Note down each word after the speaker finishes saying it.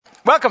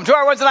Welcome to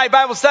our Wednesday night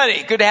Bible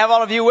study. Good to have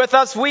all of you with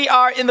us. We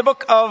are in the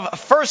book of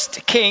 1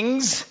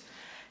 Kings,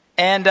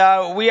 and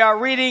we are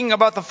reading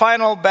about the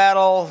final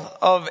battle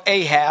of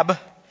Ahab,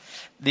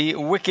 the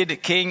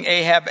wicked king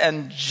Ahab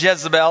and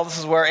Jezebel. This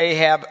is where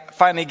Ahab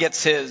finally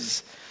gets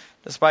his,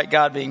 despite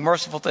God being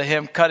merciful to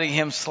him, cutting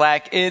him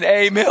slack in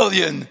a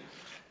million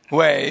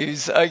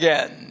ways.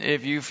 Again,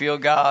 if you feel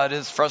God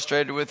is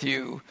frustrated with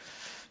you,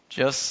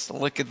 just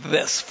look at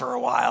this for a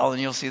while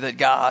and you'll see that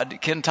God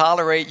can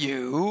tolerate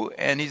you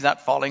and he's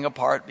not falling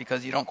apart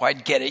because you don't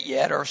quite get it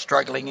yet or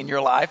struggling in your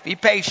life. Be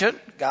patient.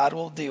 God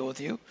will deal with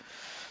you.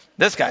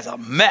 This guy's a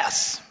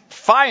mess.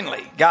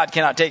 Finally, God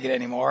cannot take it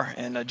anymore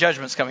and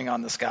judgment's coming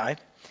on this guy.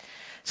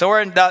 So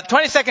we're in the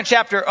 22nd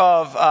chapter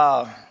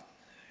of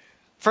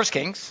 1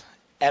 Kings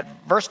at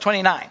verse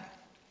 29.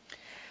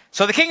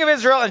 So the king of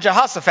Israel and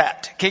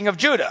Jehoshaphat, king of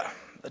Judah,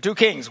 the two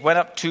kings, went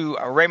up to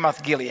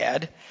Ramoth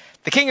Gilead.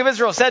 The king of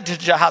Israel said to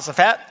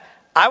Jehoshaphat,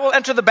 I will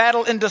enter the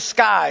battle in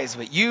disguise,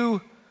 but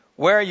you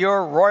wear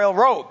your royal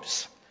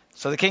robes.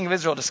 So the king of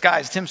Israel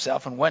disguised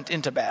himself and went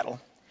into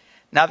battle.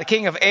 Now the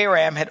king of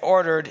Aram had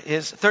ordered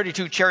his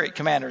 32 chariot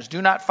commanders,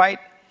 do not fight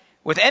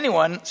with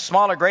anyone,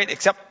 small or great,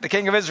 except the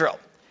king of Israel.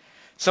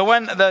 So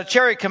when the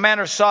chariot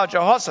commanders saw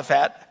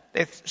Jehoshaphat,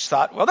 they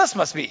thought, well, this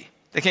must be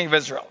the king of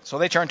Israel. So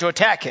they turned to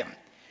attack him.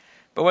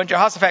 But when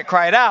Jehoshaphat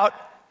cried out,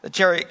 the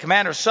chariot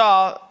commander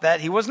saw that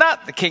he was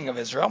not the king of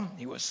Israel.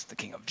 He was the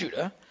king of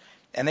Judah.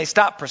 And they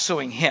stopped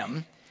pursuing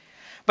him.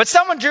 But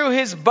someone drew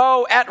his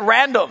bow at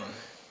random,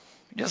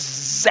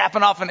 just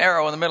zapping off an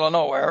arrow in the middle of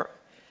nowhere,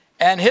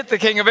 and hit the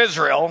king of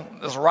Israel,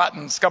 this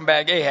rotten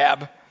scumbag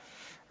Ahab,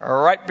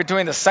 right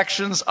between the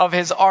sections of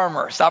his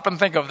armor. Stop and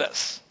think of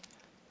this.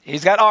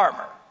 He's got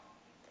armor.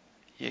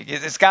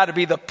 It's got to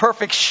be the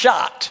perfect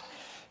shot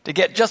to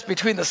get just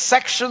between the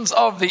sections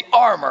of the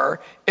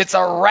armor. It's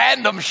a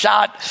random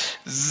shot.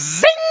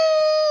 Zing!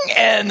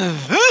 And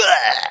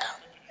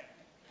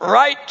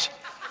right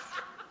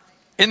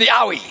in the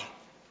owie.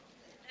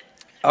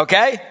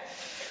 Okay?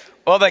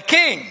 Well, the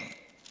king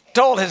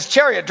told his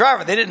chariot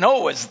driver, they didn't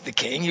know it was the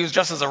king. He was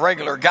just as a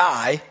regular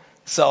guy.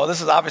 So this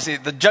is obviously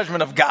the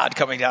judgment of God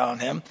coming down on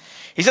him.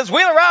 He says,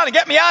 wheel around and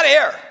get me out of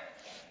here.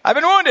 I've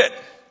been wounded.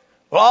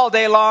 Well, all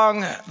day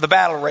long, the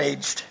battle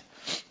raged.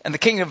 And the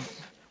king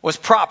was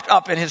propped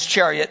up in his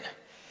chariot,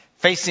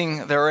 facing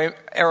the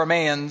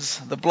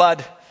Arameans. The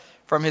blood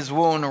from his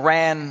wound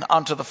ran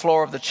onto the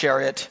floor of the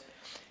chariot,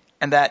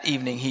 and that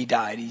evening he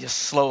died. He just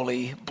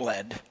slowly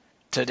bled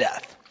to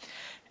death.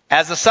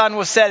 As the sun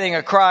was setting,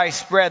 a cry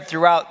spread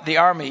throughout the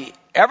army,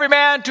 every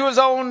man to his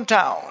own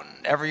town,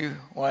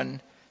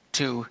 everyone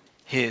to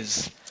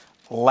his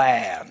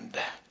land.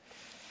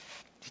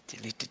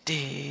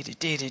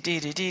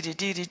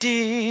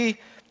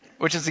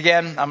 Which is,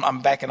 again,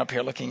 I'm backing up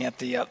here looking at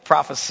the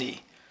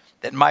prophecy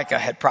that Micah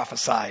had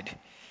prophesied.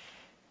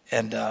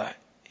 And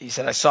he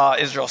said, I saw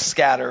Israel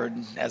scattered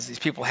as these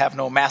people have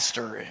no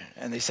master.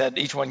 And they said,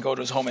 each one go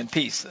to his home in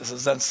peace. This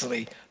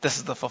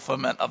is the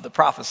fulfillment of the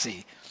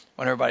prophecy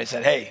when everybody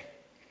said, hey,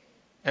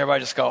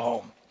 everybody just go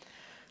home.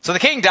 So the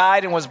king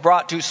died and was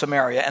brought to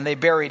Samaria, and they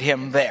buried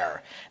him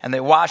there. And they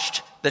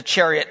washed the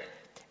chariot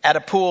at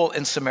a pool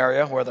in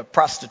Samaria where the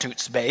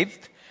prostitutes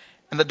bathed.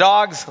 And the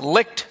dogs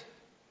licked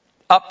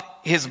up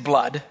his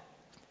blood,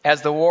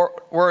 as the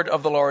word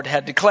of the Lord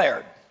had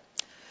declared.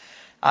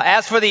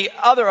 As for the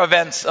other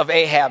events of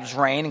Ahab's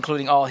reign,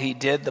 including all he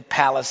did, the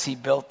palace he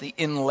built, the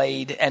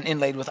inlaid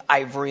with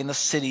ivory, and the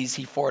cities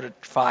he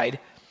fortified,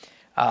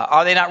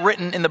 are they not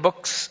written in the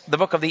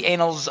book of the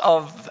annals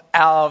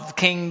of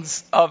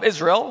kings of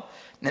Israel?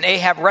 And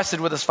Ahab rested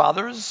with his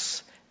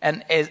fathers,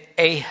 and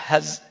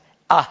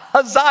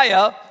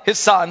Ahaziah, his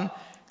son,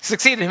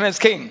 succeeded him as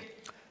king.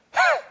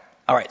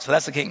 All right, so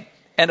that's the king.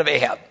 End of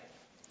Ahab.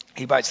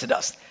 He bites the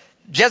dust.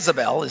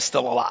 Jezebel is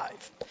still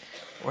alive.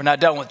 We're not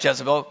done with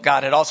Jezebel.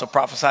 God had also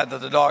prophesied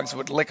that the dogs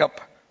would lick up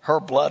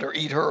her blood or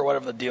eat her or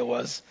whatever the deal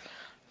was.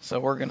 So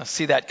we're going to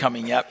see that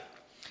coming yet.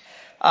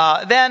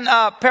 Then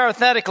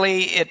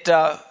parenthetically, it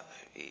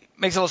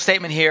makes a little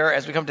statement here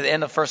as we come to the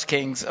end of 1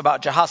 Kings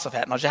about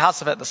Jehoshaphat. Now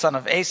Jehoshaphat, the son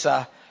of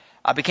Asa,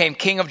 became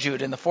king of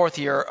Judah in the 4th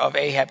year of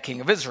Ahab, king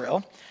of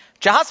Israel.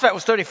 Jehoshaphat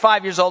was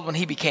 35 years old when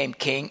he became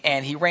king,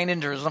 and he reigned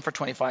in Jerusalem for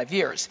 25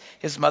 years.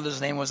 His mother's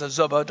name was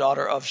Azubah,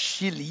 daughter of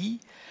Shili.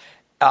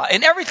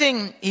 In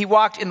everything, he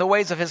walked in the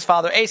ways of his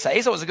father Asa.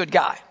 Asa was a good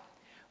guy,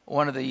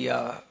 one of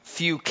the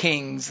few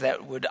kings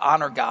that would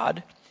honor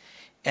God,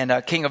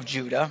 and king of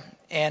Judah.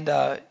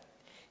 And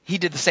he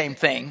did the same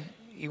thing.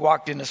 He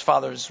walked in his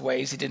father's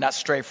ways. He did not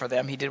stray for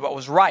them. He did what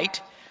was right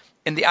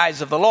in the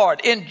eyes of the Lord.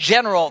 In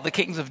general, the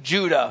kings of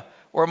Judah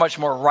were much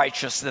more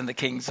righteous than the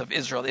kings of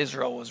Israel.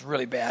 Israel was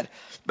really bad.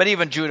 But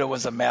even Judah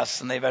was a mess,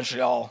 and they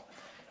eventually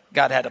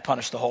God had to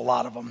punish the whole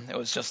lot of them. It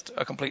was just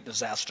a complete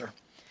disaster.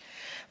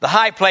 The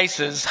high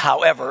places,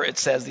 however, it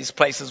says these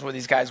places where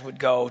these guys would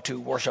go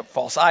to worship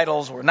false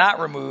idols were not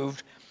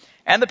removed,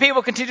 and the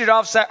people continued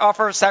to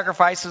offer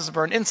sacrifices and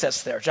burn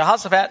incense there.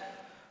 Jehoshaphat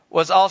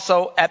was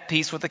also at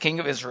peace with the king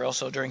of Israel,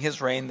 so during his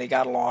reign they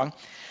got along.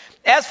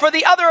 As for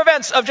the other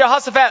events of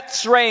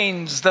Jehoshaphat's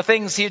reigns, the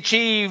things he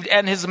achieved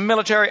and his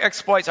military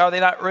exploits, are they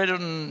not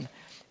written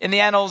in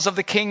the annals of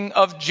the king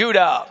of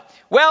Judah?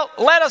 Well,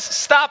 let us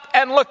stop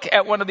and look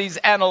at one of these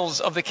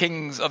annals of the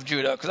kings of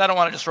Judah, because I don't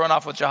want to just run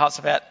off with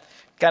Jehoshaphat.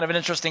 Kind of an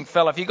interesting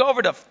fellow. If you go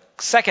over to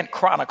 2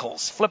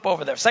 Chronicles, flip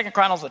over there. 2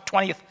 Chronicles, the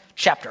 20th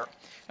chapter.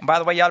 And by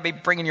the way, you ought to be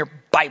bringing your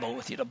Bible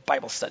with you to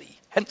Bible study.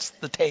 Hence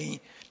the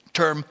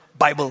term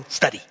Bible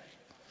study.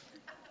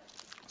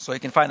 So you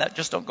can find that.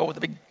 Just don't go with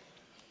the big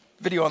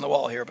video on the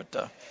wall here.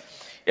 But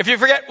if you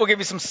forget, we'll give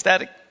you some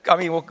static.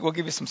 We'll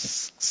give you some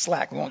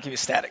slack. We won't give you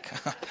static.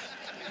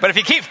 But if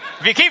you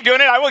keep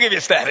doing it, I will give you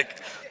static.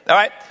 All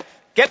right?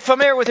 Get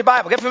familiar with your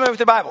Bible. You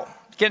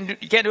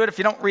can't do it if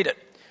you don't read it.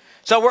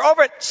 So we're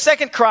over at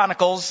 2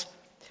 Chronicles,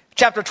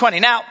 chapter 20.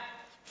 Now,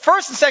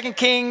 1st and 2nd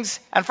Kings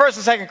and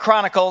 1st and 2nd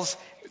Chronicles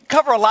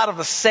cover a lot of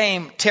the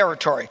same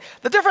territory.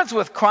 The difference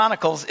with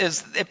Chronicles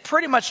is it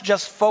pretty much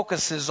just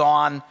focuses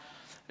on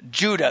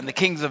Judah and the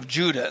kings of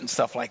Judah and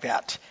stuff like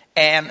that.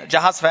 And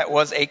Jehoshaphat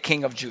was a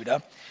king of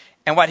Judah.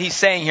 And what he's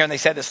saying here, and they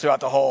said this throughout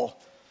the whole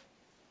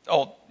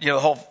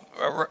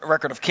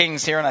record of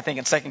kings here, and I think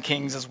in 2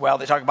 Kings as well,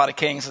 they talk about a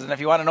king. He says, and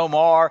if you want to know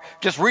more,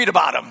 just read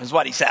about him, is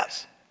what he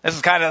says. This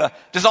is kind of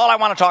just all I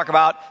want to talk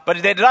about. But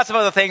they did lots of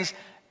other things.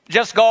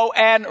 Just go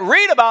and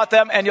read about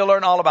them, and you'll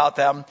learn all about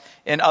them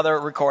in other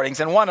recordings.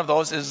 And one of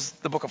those is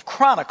the book of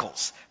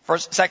Chronicles,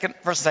 First and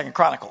Second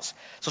Chronicles.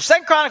 So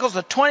 2 Chronicles,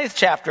 the 20th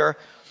chapter,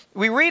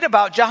 we read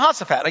about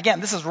Jehoshaphat. Again,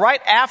 this is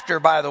right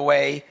after, by the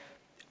way,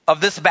 of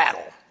this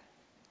battle.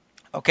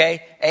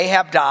 Okay?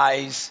 Ahab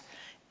dies,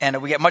 and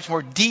we get much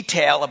more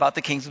detail about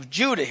the kings of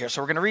Judah here.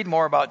 So we're going to read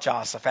more about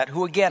Jehoshaphat,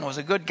 who again was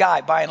a good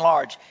guy by and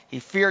large. He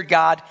feared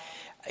God.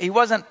 He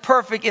wasn't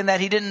perfect in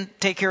that he didn't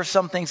take care of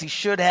some things he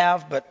should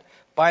have, but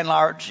by and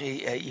large,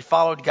 he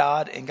followed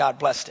God, and God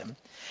blessed him.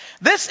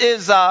 This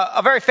is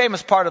a very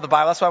famous part of the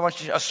Bible. That's why I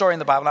want you a story in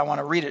the Bible. I want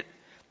to read it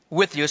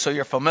with you so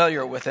you're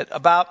familiar with it,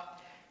 about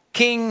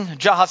King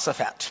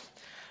Jehoshaphat.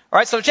 All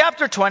right, so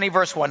chapter 20,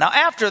 verse 1. Now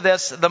after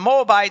this, the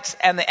Moabites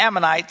and the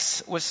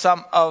Ammonites with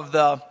some of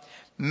the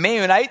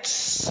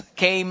Meunites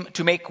came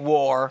to make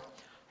war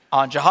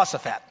on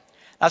Jehoshaphat.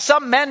 Now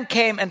some men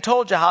came and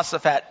told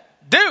Jehoshaphat,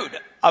 dude,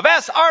 a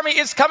vast army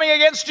is coming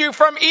against you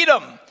from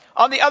Edom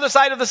on the other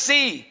side of the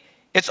sea.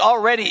 It's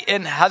already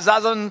in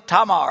Hazazon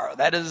Tamar,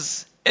 that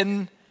is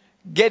in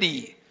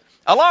Gedi.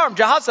 Alarmed,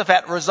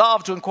 Jehoshaphat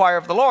resolved to inquire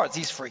of the Lord.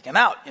 He's freaking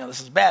out.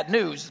 This is bad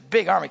news.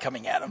 Big army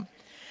coming at him.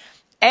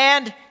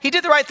 And he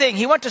did the right thing.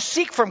 He went to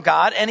seek from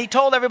God, and he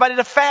told everybody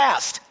to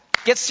fast.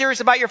 Get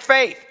serious about your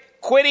faith.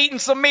 Quit eating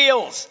some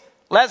meals.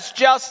 Let's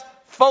just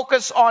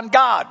focus on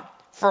God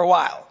for a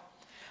while.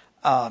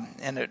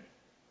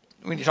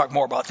 We need to talk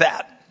more about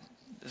that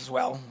as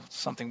well. It's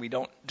something we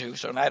don't do,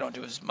 so I don't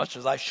do as much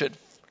as I should.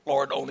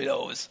 Lord only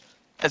knows,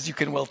 as you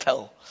can well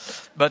tell.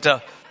 But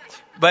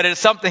it's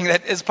something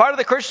that is part of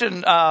the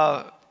Christian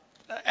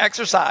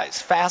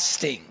exercise,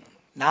 fasting,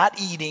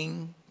 not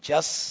eating,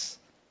 just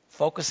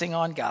focusing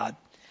on God.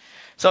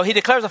 So he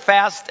declares a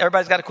fast.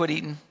 Everybody's got to quit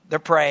eating. They're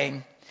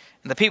praying.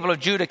 And the people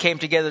of Judah came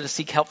together to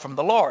seek help from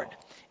the Lord.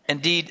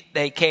 Indeed,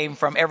 they came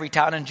from every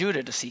town in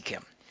Judah to seek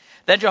him.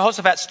 Then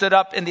Jehoshaphat stood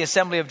up in the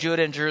assembly of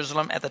Judah in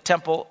Jerusalem at the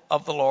temple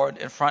of the Lord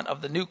in front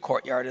of the new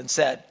courtyard and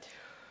said,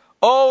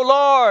 O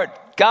Lord,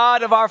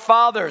 God of our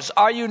fathers,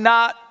 are you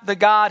not the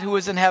God who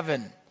is in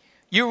heaven?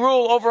 You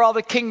rule over all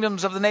the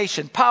kingdoms of the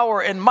nation.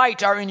 Power and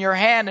might are in your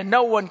hand, and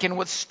no one can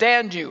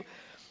withstand you.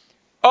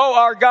 O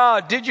our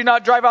God, did you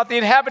not drive out the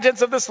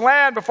inhabitants of this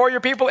land before your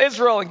people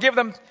Israel and give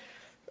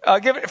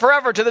it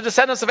forever to the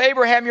descendants of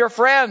Abraham, your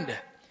friend?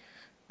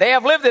 They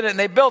have lived in it, and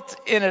they built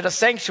in it a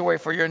sanctuary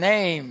for your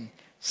name,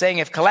 saying,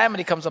 if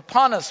calamity comes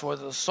upon us,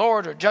 whether the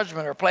sword or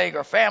judgment or plague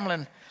or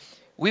famine,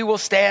 we will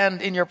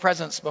stand in your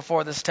presence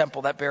before this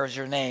temple that bears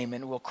your name,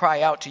 and will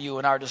cry out to you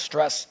in our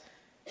distress,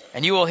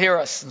 and you will hear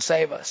us and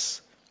save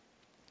us.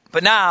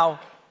 But now,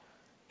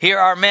 here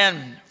are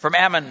men from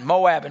Ammon,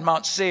 Moab, and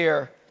Mount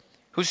Seir,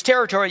 whose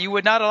territory you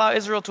would not allow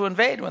Israel to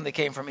invade when they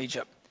came from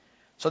Egypt.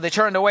 So they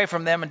turned away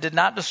from them and did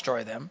not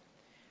destroy them.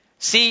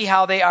 See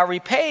how they are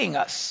repaying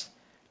us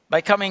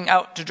by coming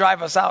out to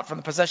drive us out from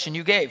the possession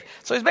you gave.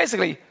 So it's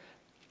basically,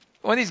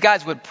 when these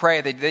guys would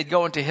pray, they'd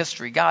go into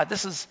history. God,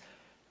 this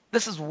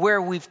is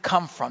where we've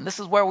come from. This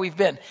is where we've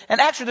been. And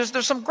actually,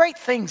 there's some great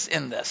things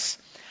in this.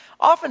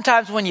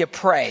 Oftentimes when you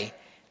pray,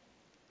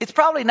 it's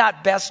probably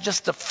not best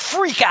just to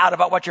freak out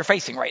about what you're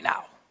facing right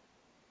now.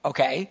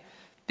 Okay?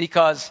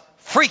 Because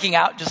freaking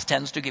out just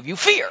tends to give you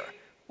fear,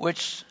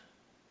 which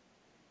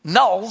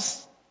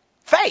nulls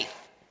faith.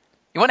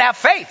 You want to have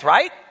faith,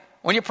 right?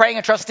 When you're praying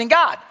and trusting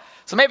God.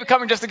 So maybe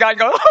coming just to God and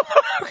going,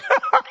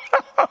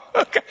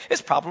 okay,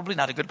 it's probably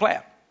not a good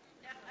plan.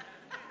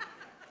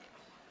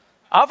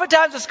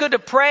 Oftentimes it's good to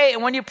pray,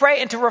 and when you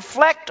pray, and to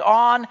reflect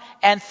on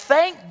and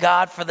thank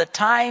God for the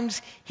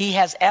times he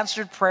has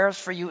answered prayers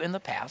for you in the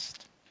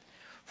past,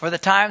 for the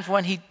times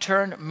when he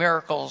turned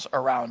miracles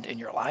around in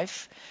your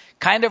life,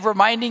 kind of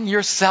reminding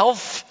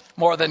yourself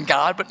more than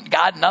God, but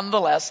God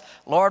nonetheless,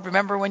 Lord,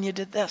 remember when you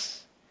did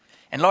this.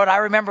 And Lord, I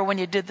remember when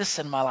you did this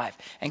in my life.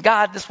 And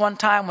God, this one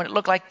time when it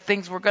looked like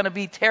things were going to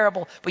be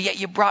terrible, but yet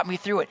you brought me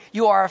through it.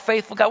 You are a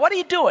faithful God. What are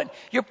you doing?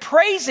 You're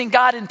praising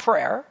God in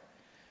prayer.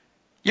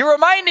 You're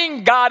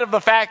reminding God of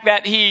the fact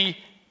that he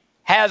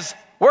has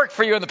worked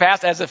for you in the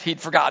past, as if he'd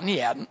forgotten. He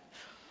hadn't.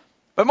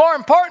 But more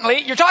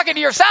importantly, you're talking to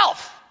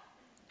yourself.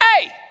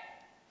 Hey,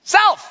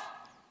 self,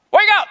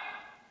 wake up.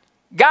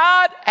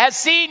 God has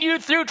seen you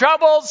through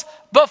troubles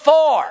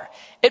before.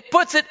 It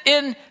puts it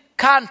in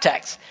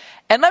context.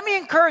 And let me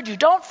encourage you,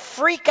 don't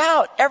freak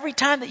out every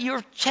time that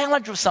you're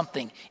challenged with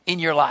something in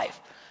your life.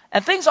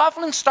 And things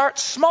often start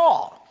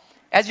small.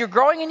 As you're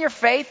growing in your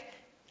faith,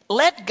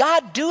 let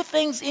God do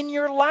things in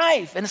your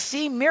life and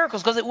see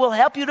miracles, because it will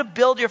help you to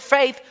build your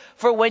faith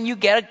for when you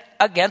get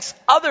against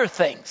other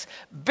things,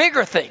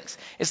 bigger things.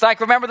 It's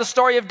like, remember the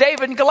story of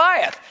David and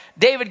Goliath.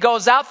 David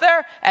goes out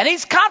there and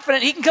he's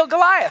confident he can kill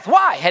Goliath.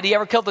 Why? Had he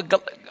ever killed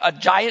a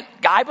giant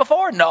guy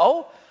before?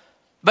 No.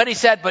 But he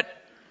said, but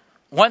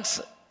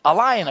once a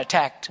lion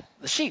attacked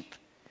the sheep,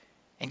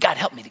 and God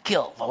helped me to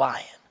kill the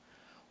lion.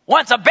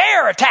 Once a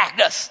bear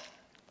attacked us,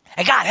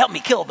 and God helped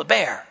me kill the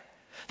bear.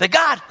 The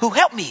God who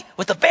helped me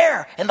with the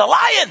bear and the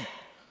lion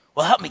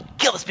will help me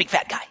kill this big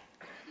fat guy.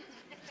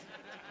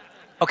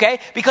 Okay?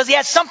 Because he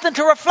had something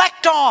to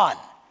reflect on.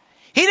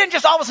 He didn't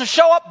just all of a sudden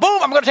show up, boom,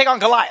 I'm going to take on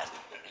Goliath.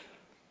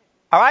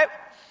 All right?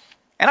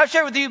 And I've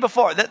shared with you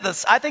before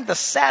that I think the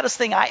saddest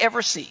thing I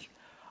ever see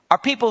are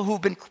people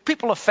who've been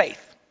people of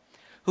faith,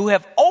 who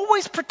have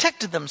always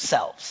protected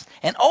themselves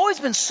and always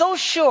been so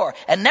sure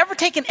and never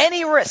taken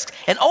any risks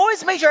and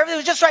always made sure everything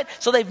was just right.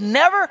 So they've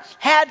never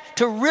had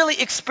to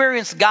really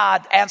experience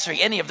God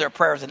answering any of their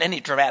prayers in any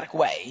dramatic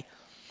way.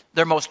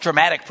 Their most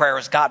dramatic prayer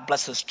is, God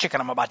bless this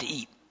chicken I'm about to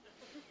eat.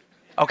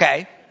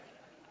 Okay?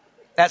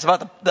 That's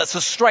that's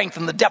the strength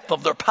and the depth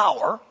of their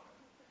power.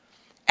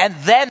 And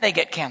then they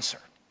get cancer.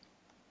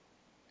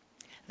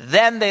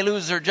 Then they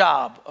lose their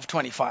job of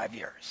 25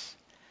 years.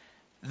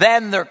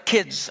 Then their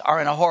kids are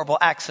in a horrible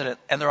accident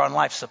and they're on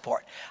life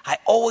support. I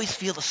always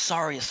feel the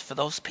sorriest for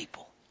those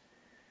people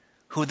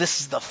who this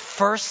is the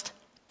first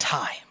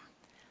time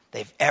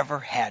they've ever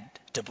had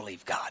to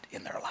believe God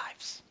in their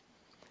lives.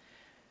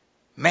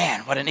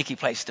 Man, what an icky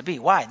place to be.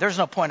 Why? There's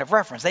no point of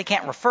reference. They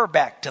can't refer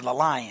back to the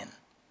lion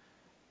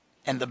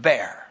and the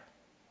bear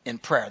in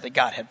prayer that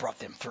God had brought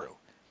them through,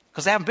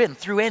 because they haven't been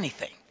through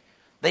anything.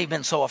 They've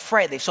been so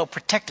afraid. They've so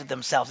protected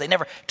themselves. They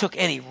never took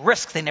any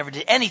risks. They never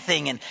did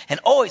anything and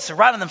always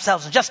surrounded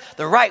themselves in just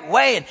the right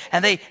way.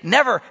 And they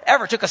never,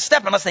 ever took a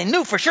step unless they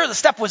knew for sure the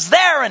step was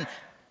there. And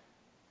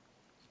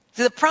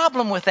see, the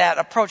problem with that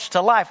approach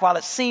to life, while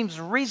it seems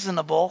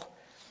reasonable,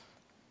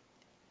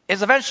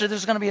 is eventually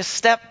there's going to be a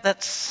step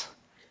that's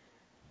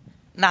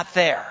not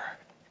there.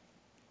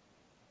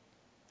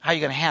 How are you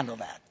going to handle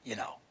that, you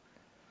know?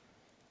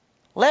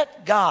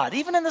 Let God,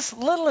 even in the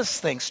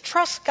littlest things,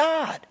 trust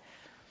God.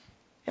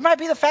 It might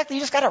be the fact that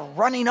you just got a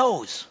runny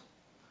nose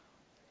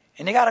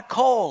and you got a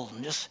cold,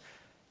 and just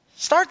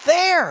start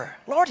there.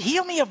 Lord,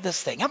 heal me of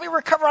this thing. Help me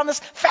recover on this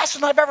faster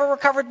than I've ever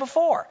recovered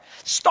before.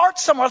 Start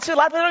somewhere. Let's see, a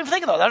lot of people don't even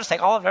think of those. They'll just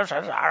take all of it.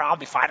 I'll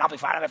be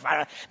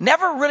fine.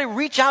 Never really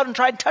reach out and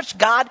try and touch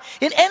God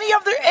in any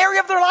other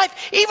area of their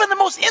life, even the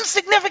most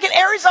insignificant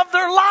areas of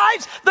their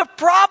lives. The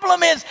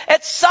problem is,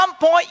 at some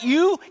point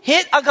you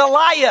hit a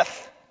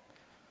Goliath.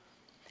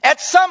 At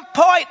some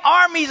point,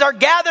 armies are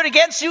gathered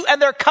against you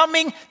and they're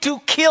coming to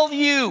kill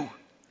you.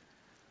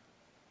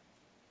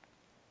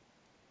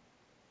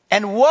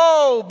 And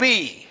woe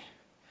be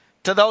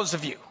to those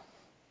of you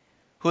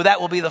who that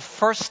will be the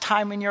first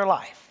time in your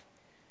life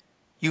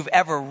you've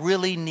ever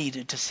really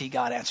needed to see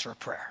God answer a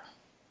prayer.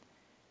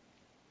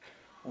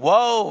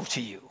 Woe to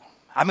you.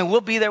 I mean,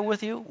 we'll be there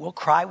with you. We'll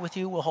cry with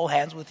you. We'll hold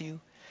hands with you.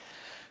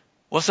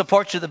 We'll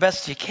support you the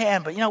best you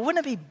can. But,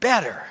 wouldn't it be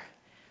better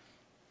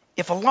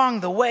if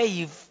along the way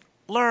you've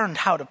learned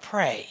how to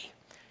pray,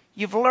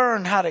 you've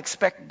learned how to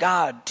expect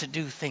God to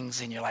do things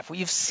in your life, where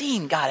you've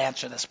seen God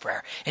answer this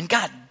prayer, and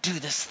God do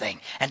this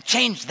thing, and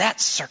change that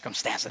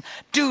circumstance, and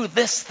do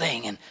this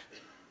thing, and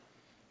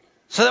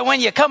so that when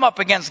you come up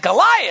against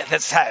Goliath,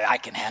 it's, hey, I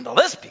can handle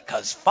this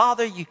because,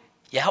 Father, you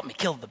helped me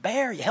kill the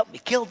bear, you helped me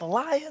kill the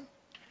lion.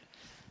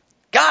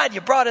 God,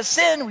 you brought us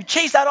in, we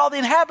chased out all the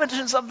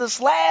inhabitants of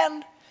this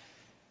land.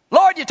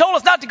 Lord, you told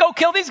us not to go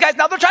kill these guys.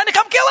 Now they're trying to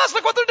come kill us.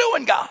 Look what they're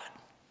doing, God.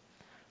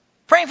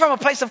 Praying from a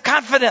place of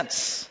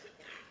confidence.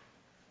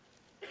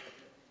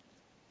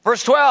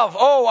 Verse 12,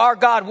 oh, our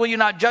God, will you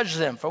not judge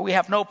them? For we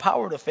have no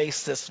power to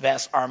face this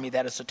vast army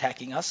that is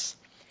attacking us.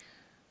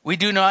 We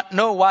do not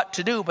know what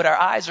to do, but our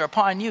eyes are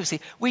upon you. See,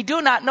 we do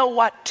not know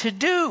what to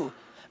do,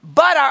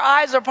 but our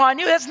eyes are upon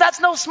you. That's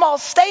no small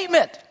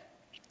statement.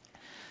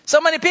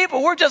 So many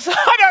people, we're just,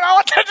 I don't know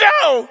what to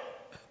do.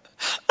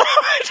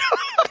 I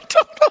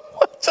don't know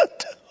what to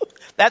do.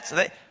 That's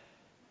the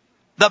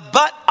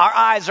but our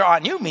eyes are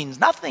on you means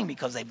nothing,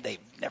 because they've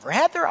never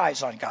had their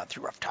eyes on God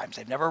through rough times.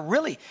 They've never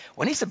really,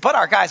 when he said, but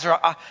our guys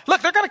are,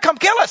 look, they're going to come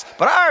kill us,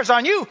 but our eyes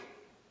on you.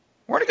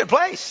 We're in a good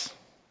place.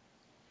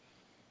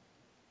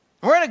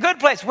 We're in a good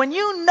place. When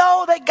you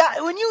know that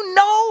God, when you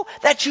know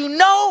that you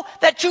know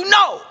that you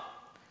know,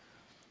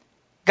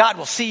 God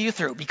will see you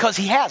through because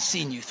he has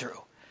seen you through.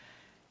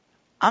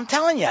 I'm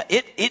telling you,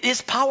 it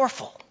is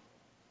powerful.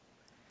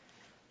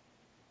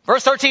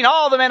 Verse 13,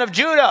 all the men of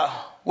Judah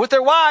with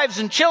their wives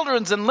and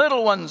children and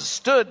little ones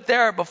stood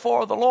there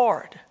before the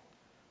Lord.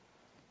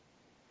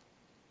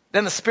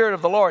 Then the Spirit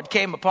of the Lord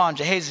came upon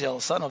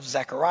Jahaziel, son of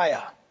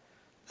Zechariah,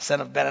 the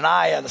son of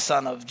Benaniah, the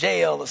son of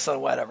Jael, the son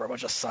of whatever, a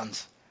bunch of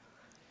sons.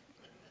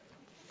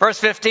 Verse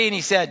 15,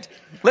 he said,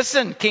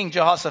 listen, King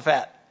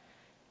Jehoshaphat,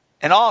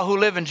 and all who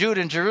live in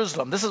Judah and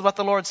Jerusalem, this is what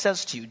the Lord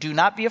says to you. Do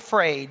not be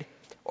afraid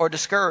or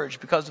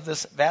discouraged because of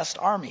this vast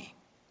army.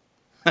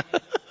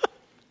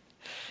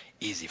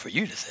 Easy for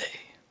you to say.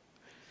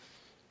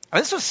 I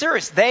mean, this was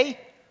serious.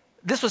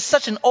 This was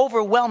such an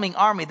overwhelming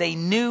army. They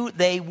knew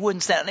they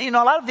wouldn't stand. You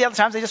know, a lot of the other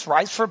times they just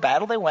rise for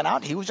battle. They went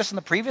out. He was just in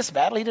the previous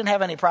battle. He didn't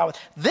have any problem.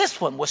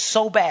 This one was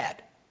so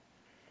bad.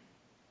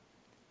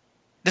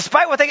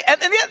 Despite what they,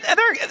 and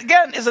there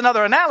again is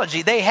another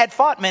analogy. They had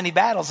fought many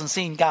battles and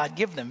seen God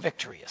give them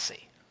victory, you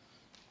see.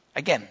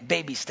 Again,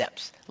 baby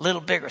steps,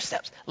 little bigger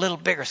steps, little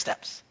bigger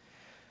steps.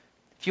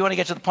 If you want to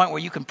get to the point where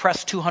you can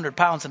press 200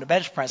 pounds in a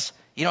bench press,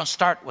 you don't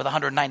start with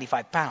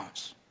 195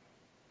 pounds.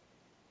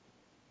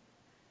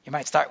 You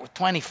might start with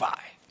 25.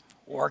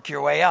 Work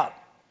your way up.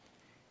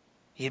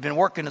 He had been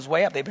working his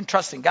way up. They'd been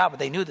trusting God, but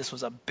they knew this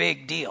was a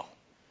big deal.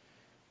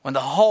 When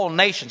the whole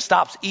nation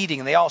stops eating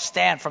and they all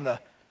stand from the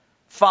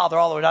father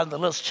all the way down to the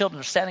littlest children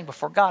are standing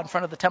before God in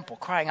front of the temple,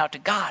 crying out to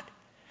God.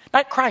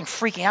 Not crying,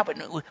 freaking out,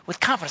 but with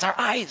confidence. Our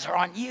eyes are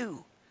on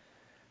you.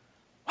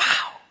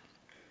 Wow.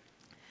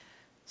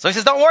 So he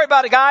says, don't worry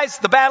about it, guys.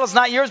 The battle's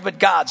not yours, but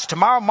God's.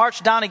 Tomorrow,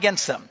 march down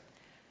against them.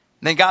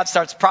 And then God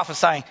starts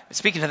prophesying,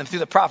 speaking to them through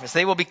the prophets.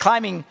 They will be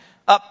climbing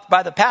up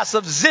by the pass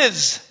of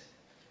Ziz,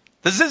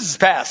 the Ziz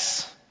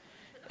pass,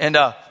 and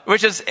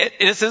which is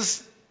this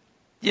is,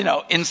 you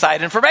know,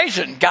 inside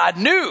information. God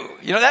knew,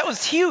 you know, that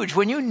was huge.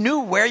 When you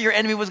knew where your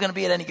enemy was going to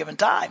be at any given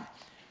time,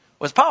 it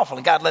was powerful,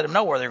 and God let him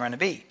know where they were going to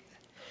be.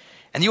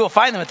 And you will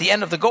find them at the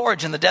end of the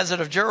gorge in the desert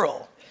of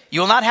Jeruel. You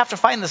will not have to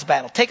fight this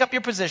battle. Take up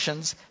your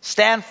positions,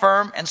 stand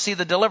firm, and see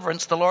the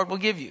deliverance the Lord will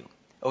give you,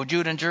 O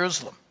Judah and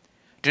Jerusalem.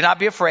 Do not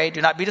be afraid.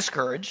 Do not be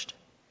discouraged.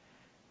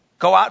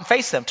 Go out and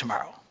face them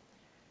tomorrow,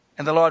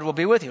 and the Lord will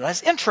be with you.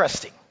 That's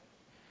interesting.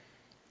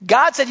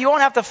 God said you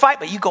won't have to fight,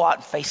 but you go out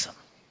and face them.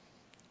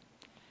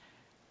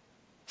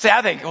 See,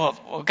 I think,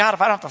 well, God,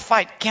 if I don't have to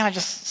fight, can't I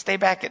just stay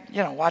back and,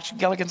 you know, watch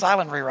Gilligan's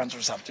Island reruns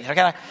or something? You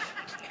know,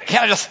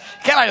 can't I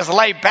just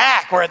lay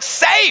back where it's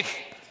safe?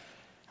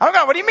 Oh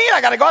God, what do you mean?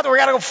 I got to go out there. We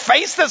got to go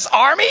face this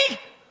army.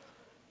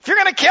 If you're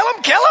going to kill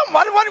them, kill them.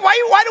 Why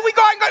do we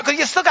go out and go? Because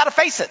you still got to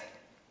face it.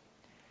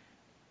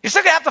 You're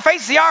still going to have to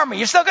face the army.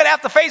 You're still going to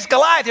have to face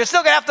Goliath. You're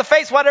still going to have to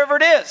face whatever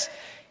it is.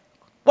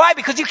 Why?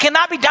 Because you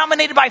cannot be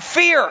dominated by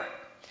fear.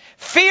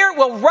 Fear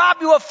will rob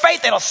you of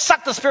faith. It'll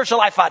suck the spiritual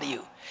life out of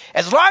you.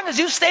 As long as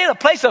you stay in a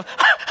place of,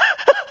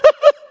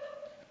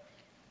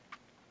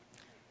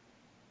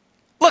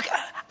 look,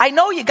 I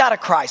know you got to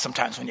cry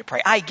sometimes when you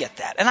pray. I get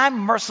that. And I'm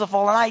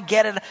merciful and I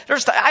get it.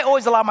 I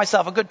always allow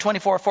myself a good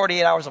 24,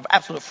 48 hours of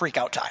absolute freak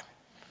out time.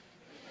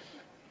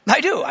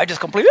 I do. I just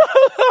completely,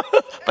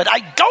 but I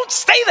don't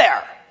stay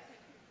there.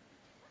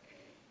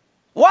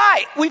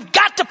 Why? We've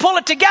got to pull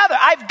it together.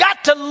 I've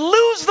got to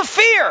lose the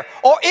fear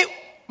or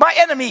my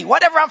enemy,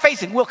 whatever I'm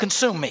facing, will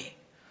consume me.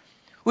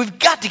 We've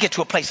got to get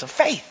to a place of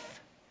faith.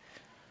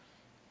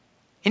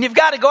 And you've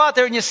got to go out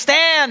there and you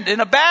stand in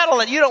a battle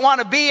that you don't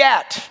want to be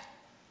at.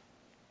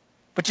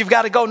 But you've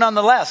got to go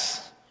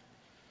nonetheless.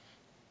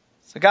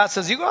 So God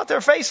says, you go out there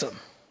and face them.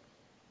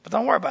 But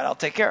don't worry about it. I'll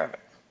take care of it.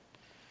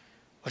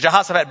 Well,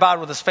 Jehoshaphat bowed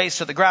with his face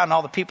to the ground, and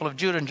all the people of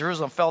Judah and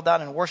Jerusalem fell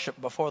down and worshiped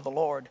before the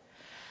Lord.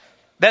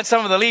 Then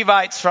some of the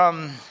Levites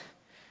from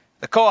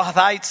the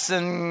Kohathites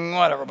and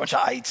whatever, a bunch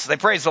of ites, they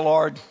praised the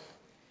Lord.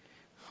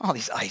 All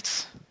these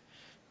ites.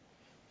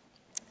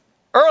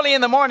 Early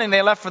in the morning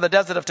they left for the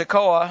desert of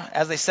Tekoa.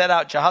 As they set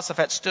out,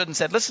 Jehoshaphat stood and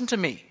said, listen to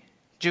me,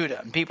 Judah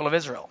and people of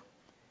Israel.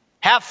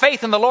 Have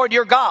faith in the Lord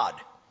your God,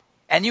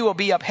 and you will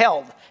be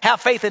upheld.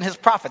 Have faith in his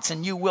prophets,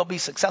 and you will be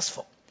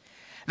successful.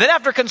 Then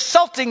after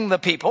consulting the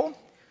people,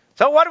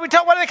 so what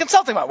are they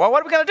consulting about? Well,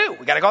 what are we going to do?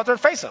 We got to go out there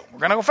and face them. We're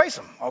going to go face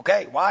them.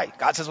 Okay, why?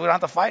 God says we don't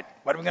have to fight.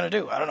 What are we going to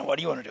do? I don't know. What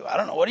do you want to do? I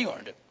don't know. What do you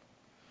want to do?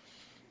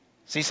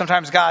 See,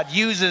 sometimes God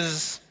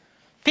uses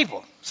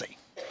people. See,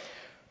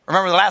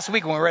 remember the last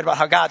week when we read about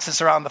how God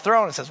sits around the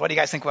throne and says, what do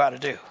you guys think we ought to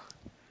do?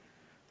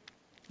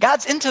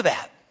 God's into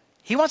that.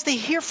 He wants to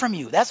hear from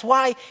you. That's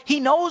why he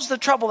knows the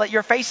trouble that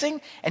you're facing.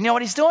 And you know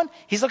what he's doing?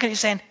 He's looking at you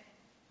saying,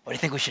 what do you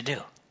think we should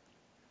do?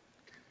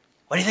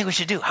 What do you think we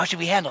should do? How should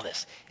we handle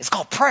this? It's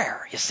called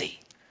prayer, you see.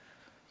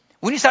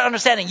 When you start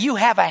understanding you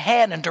have a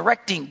hand in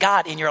directing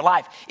God in your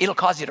life, it'll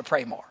cause you to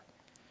pray more.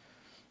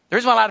 The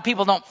reason why a lot of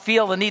people don't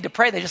feel the need to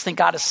pray, they just think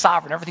God is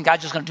sovereign.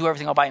 God's just going to do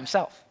everything all by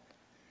himself.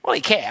 Well,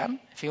 he can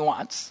if he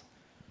wants.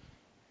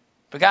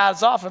 But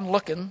God's often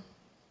looking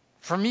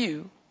from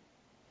you.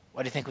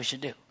 What do you think we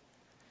should do?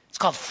 It's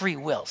called free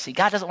will. See,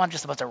 God doesn't want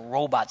just a bunch of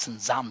robots and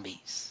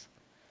zombies.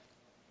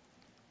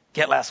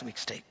 Get last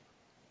week's tape.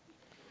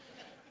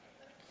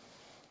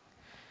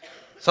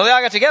 So they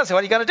all got together and said, what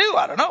are you going to do?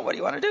 I don't know. What do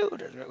you want to do?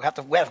 We have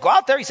to go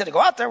out there. He said to go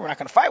out there. We're not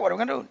going to fight. What are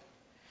we going to do?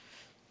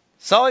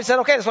 So he said,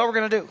 okay, that's what we're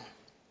going to do.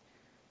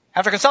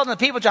 After consulting the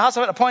people,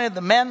 Jehoshaphat appointed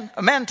the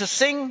men to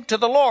sing to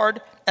the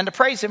Lord and to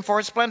praise him for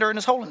his splendor and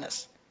his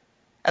holiness,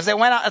 as they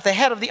went out at the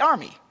head of the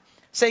army,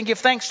 saying, give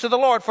thanks to the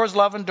Lord, for his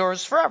love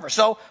endures forever.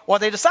 So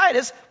what they decide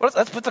is, well,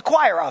 let's put the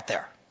choir out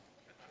there.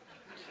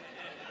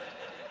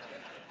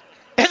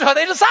 That's what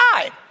they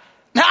decide.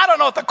 Now, I don't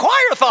know what the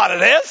choir thought of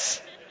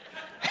this.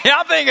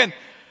 I'm thinking,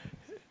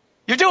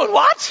 you're doing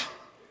what?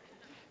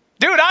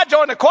 Dude, I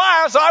joined the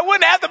choir so I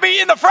wouldn't have to be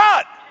in the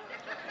front.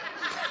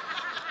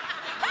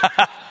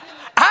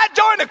 I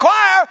joined the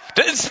choir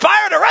to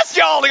inspire the rest of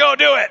y'all to go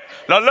do it.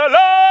 La, la,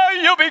 la,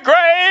 you'll be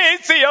great.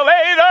 See you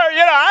later.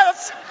 You know,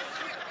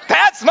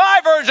 that's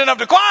my version of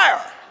the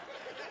choir.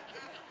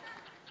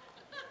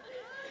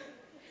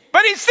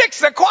 But he sticks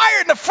the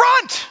choir in the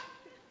front.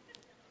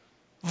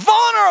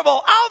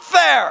 Vulnerable, out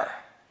there.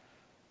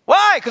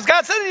 Why? Because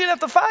God said he didn't have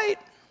to fight.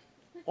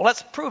 Well,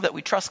 let's prove that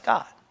we trust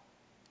God.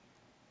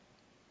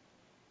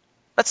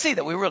 Let's see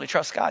that we really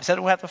trust God. He said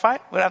we have to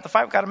fight. We don't have to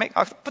fight. We've got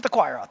to put the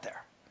choir out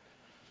there.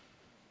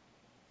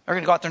 We're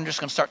going to go out there and just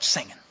going to start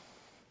singing.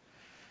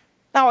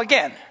 Now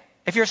again,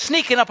 if you're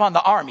sneaking up on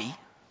the army,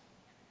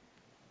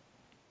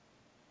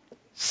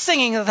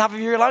 singing at the top of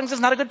your lungs is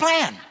not a good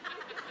plan.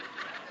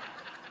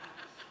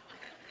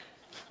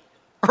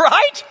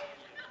 Right?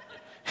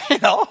 You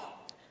know,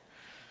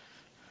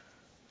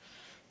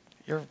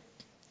 you're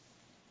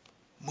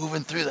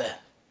moving through the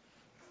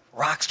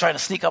rocks trying to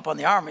sneak up on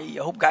the army.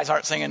 You hope guys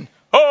aren't singing,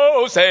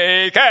 oh,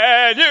 say,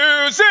 can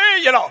you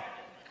see? You know.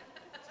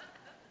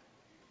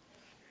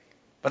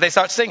 But they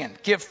start singing,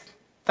 give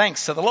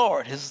thanks to the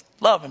Lord. His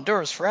love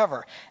endures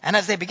forever. And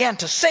as they began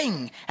to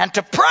sing and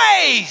to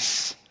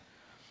praise,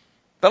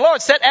 the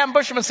Lord set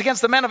ambushments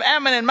against the men of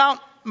Ammon and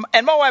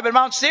Moab and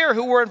Mount Seir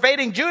who were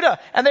invading Judah,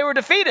 and they were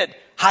defeated.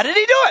 How did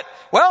he do it?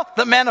 Well,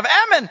 the men of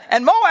Ammon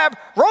and Moab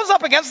rose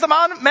up against the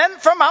men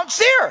from Mount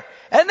Seir,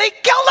 and they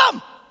killed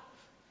them.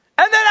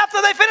 And then after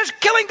they finished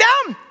killing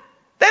them,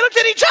 they looked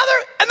at each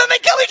other, and then they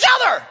killed each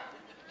other.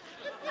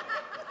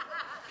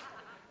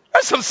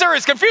 There's some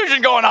serious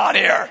confusion going on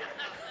here.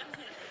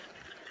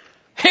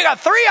 You got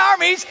three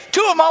armies,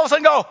 two of them all of a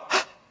sudden go,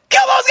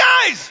 kill those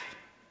guys.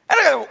 And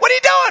they go, what are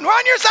you doing? We're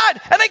on your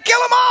side. And they kill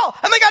them all.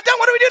 And they got done.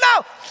 What do we do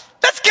now?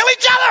 Let's kill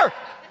each other.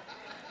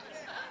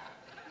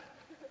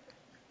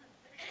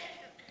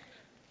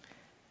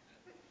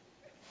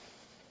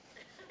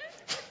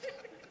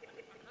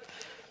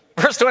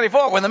 Verse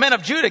 24, when the men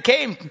of Judah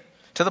came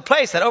to the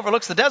place that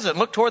overlooks the desert and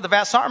looked toward the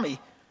vast army,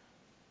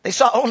 they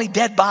saw only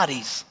dead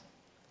bodies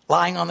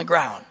lying on the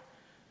ground.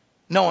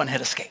 No one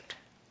had escaped.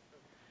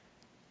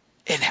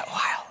 Isn't that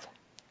wild?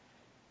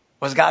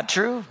 Was God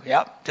true?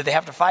 Yep. Did they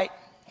have to fight?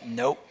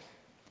 Nope.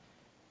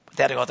 But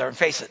they had to go out there and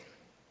face it.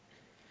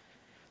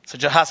 So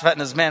Jehoshaphat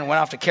and his men went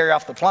off to carry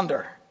off the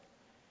plunder.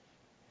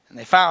 And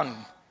they found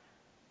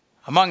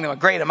among them a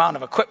great amount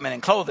of equipment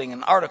and clothing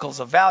and articles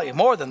of value,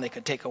 more than they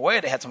could take away.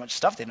 They had so much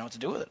stuff, they didn't know what to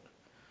do with it.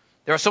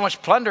 There was so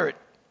much plunder, it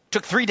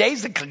took 3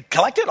 days to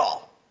collect it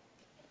all.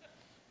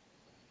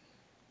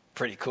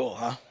 Pretty cool,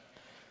 huh?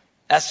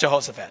 That's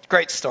Jehoshaphat.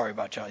 Great story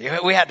about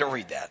Jehoshaphat. We had to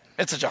read that.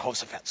 It's a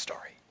Jehoshaphat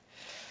story.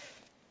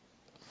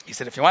 He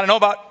said, if you want to know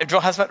about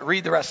Jehoshaphat,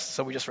 read the rest.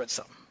 So we just read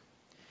some.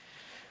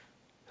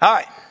 All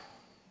right.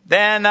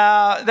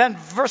 Then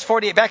verse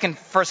 48, back in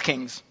 1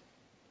 Kings.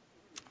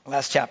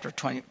 Last chapter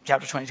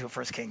 22 of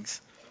 1 Kings.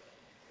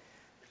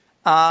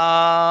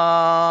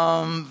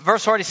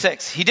 Verse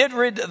 46. He did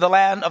rid the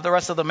land of the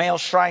rest of the male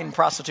shrine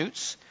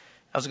prostitutes.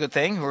 That was a good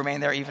thing, who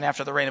remained there even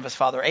after the reign of his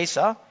father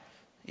Asa.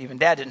 Even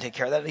Dad didn't take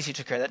care of that. At least he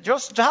took care of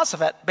that.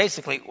 Jehoshaphat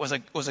basically was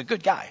a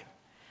good guy.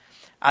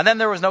 And then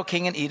there was no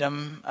king in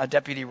Edom. A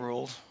deputy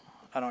ruled.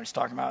 I don't know what he's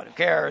talking about. Who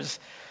cares?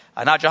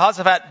 Now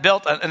Jehoshaphat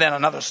built, and then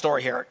another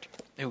story here.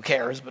 Who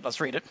cares? But let's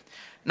read it.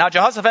 Now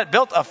Jehoshaphat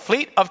built a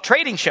fleet of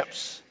trading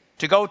ships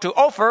to go to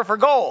Ophir for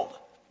gold,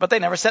 but they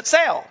never set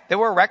sail. They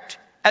were wrecked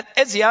at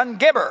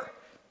Ezion-Geber.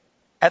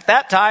 At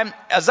that time,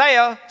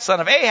 Uzziah,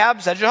 son of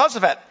Ahab, said to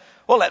Jehoshaphat,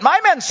 well, let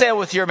my men sail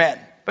with your men.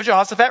 But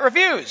Jehoshaphat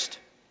refused.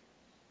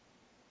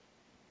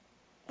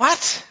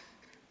 What?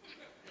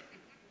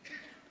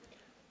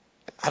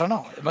 I don't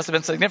know. It must have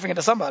been significant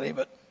to somebody,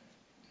 but...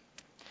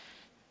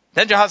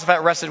 Then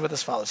Jehoshaphat rested with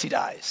his fathers. He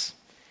dies.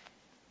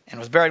 And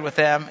was buried with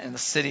them in the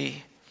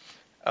city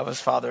of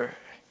his father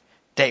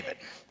David.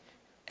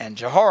 And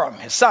Jehoram,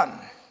 his son,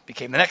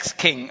 became the next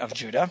king of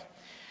Judah.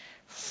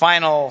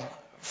 Final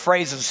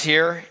phrases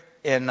here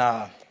in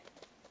 1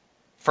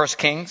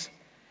 Kings.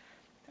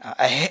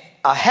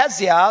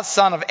 Ahaziah,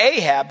 son of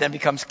Ahab, then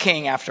becomes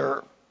king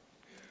after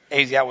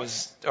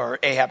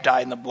Ahab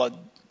died and the blood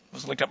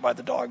was licked up by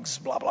the dogs,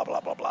 blah, blah, blah,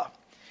 blah, blah.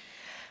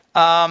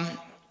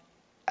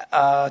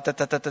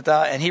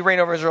 And he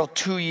reigned over Israel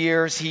 2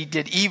 years. He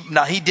did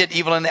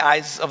evil in the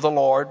eyes of the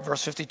Lord,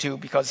 verse 52,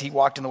 because he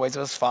walked in the ways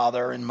of his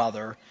father and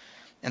mother,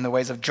 in the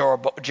ways of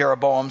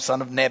Jeroboam,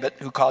 son of Nebat,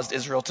 who caused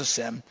Israel to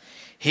sin.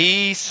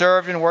 He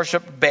served and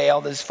worshipped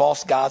Baal, these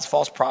false gods,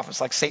 false prophets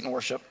like Satan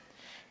worship,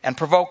 and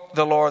provoked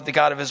the Lord, the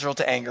God of Israel,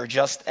 to anger,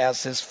 just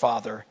as his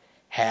father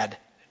had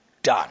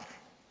done.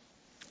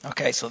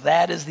 Okay, so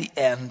that is the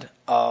end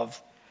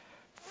of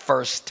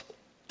 1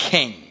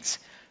 Kings.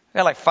 We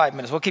got like 5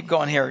 minutes. We'll keep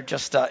going here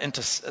just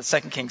into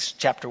 2 Kings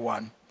chapter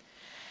 1.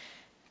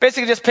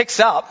 Basically just picks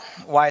up.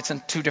 Why it's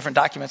in 2 different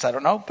documents, I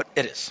don't know, but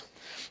it is.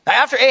 Now,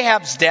 after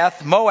Ahab's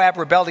death, Moab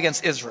rebelled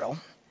against Israel.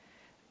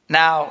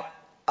 Now,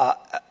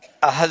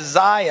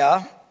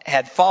 Ahaziah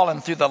had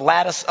fallen through the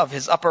lattice of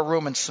his upper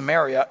room in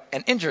Samaria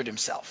and injured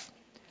himself.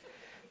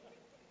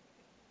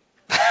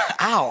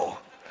 Ow.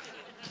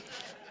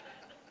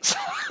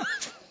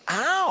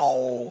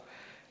 Ow.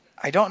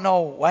 I don't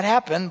know what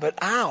happened, but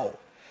ow.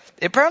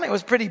 Apparently it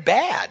was pretty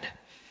bad.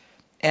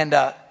 And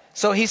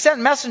so he sent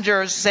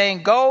messengers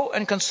saying, go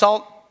and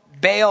consult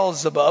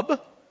Baal-zebub,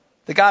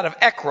 the god of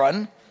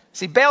Ekron.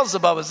 See,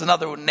 Baal-zebub is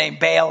another name.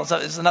 Baal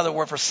is another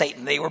word for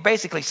Satan. They were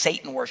basically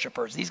Satan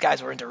worshipers. These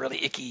guys were into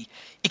really icky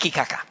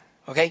caca.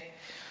 Okay?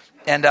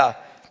 And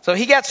so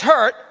he gets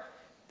hurt.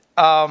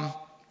 And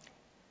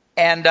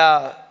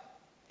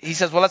he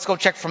says, well, let's go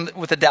check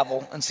with the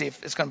devil and see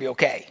if it's going to be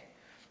okay.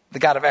 The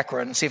god of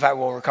Ekron, and see if I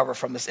will recover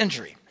from this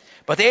injury.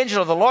 But the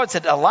angel of the Lord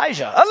said to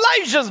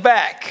Elijah's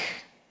back.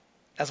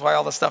 That's why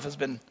all this stuff has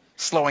been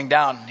slowing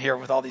down here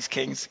with all these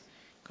kings.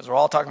 Because we're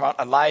all talking about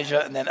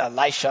Elijah and then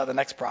Elisha, the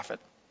next prophet.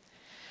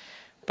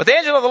 But the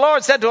angel of the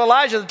Lord said to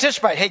Elijah the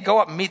Tishbite, hey, go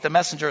up and meet the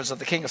messengers of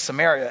the king of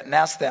Samaria and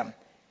ask them,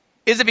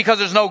 is it because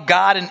there's no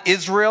God in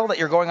Israel that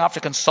you're going off to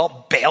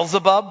consult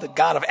Baal-zebub, the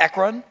god of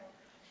Ekron?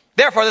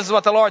 Therefore, this is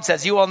what the Lord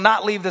says, you will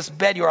not leave this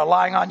bed you are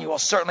lying on, you will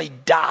certainly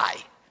die.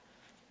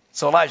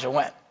 So Elijah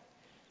went.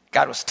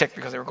 God was ticked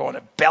because they were going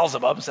to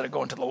Baal-zebub instead of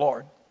going to the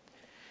Lord.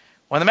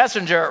 When the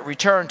messenger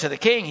returned to the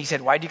king, he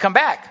said, why did you come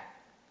back?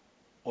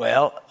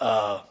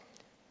 Well,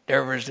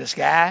 there was this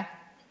guy,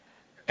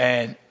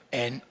 and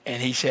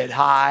he said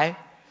hi,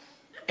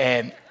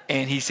 and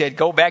he said,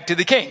 go back to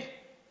the king.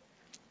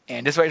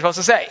 And this is what you're supposed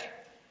to say.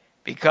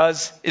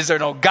 Because is there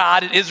no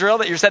God in Israel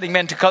that you're sending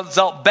men to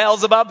consult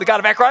Baal-zebub, the god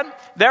of Ekron?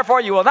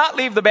 Therefore, you will not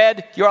leave the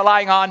bed you are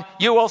lying on.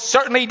 You will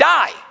certainly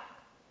die.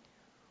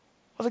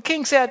 Well, the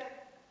king said,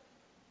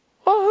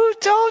 well, who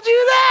told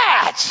you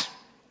that?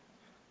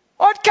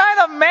 What kind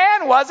of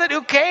man was it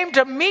who came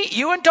to meet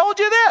you and told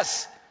you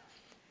this?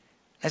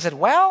 I said,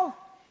 well,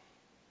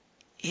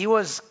 he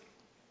was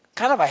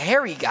kind of a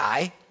hairy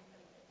guy.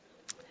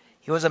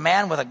 He was a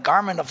man with a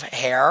garment of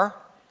hair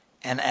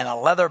and a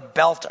leather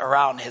belt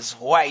around his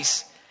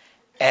waist.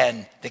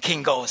 And the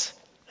king goes,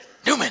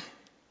 Newman.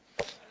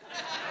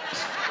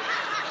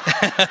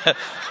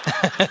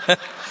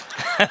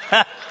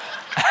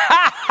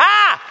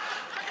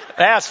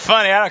 That's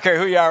funny. I don't care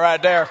who you are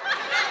right there.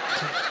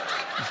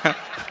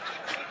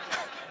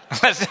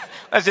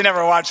 Unless you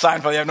never watched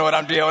Seinfeld, you have no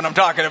idea what I'm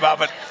talking about.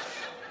 But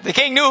the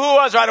king knew who it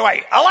was right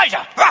away.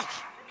 Elijah.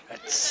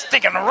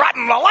 Stinking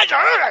rotten Elijah.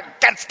 I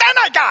can't stand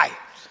that guy.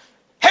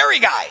 Hairy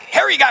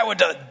guy with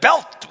the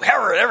belt,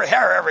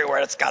 hair everywhere.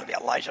 That's got to be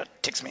Elijah. It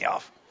ticks me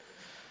off.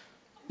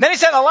 Then he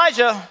sent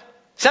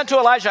to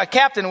Elijah a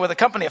captain with a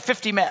company of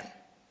 50 men.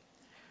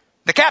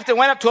 The captain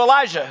went up to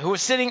Elijah, who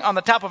was sitting on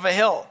the top of a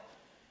hill.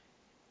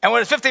 And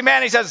with his 50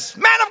 men, he says,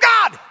 man of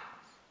God,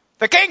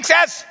 the king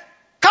says,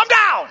 come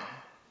down.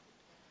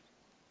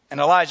 And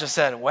Elijah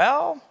said,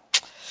 well,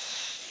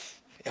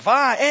 if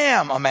I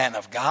am a man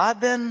of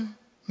God, then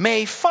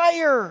may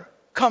fire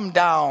come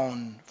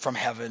down from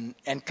heaven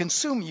and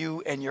consume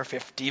you and your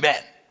 50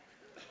 men.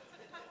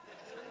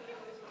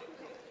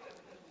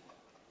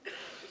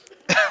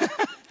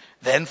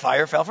 Then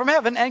fire fell from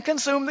heaven and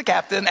consumed the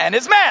captain and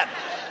his men.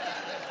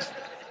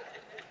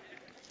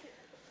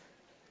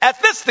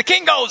 At this, the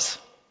king goes,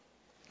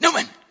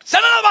 Newman,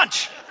 send another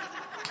bunch.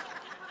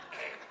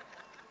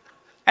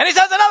 And he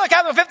sends another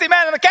captain of 50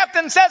 men, and the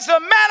captain says to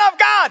him, man of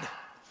God,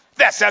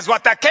 this is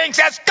what the king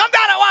says, come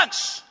down at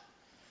once.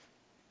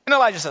 And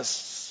Elijah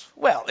says,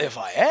 well, if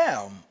I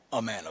am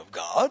a man of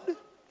God,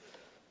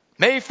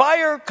 may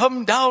fire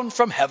come down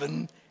from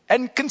heaven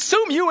and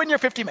consume you and your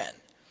 50 men.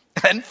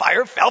 Then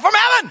fire fell from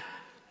heaven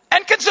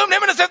and consumed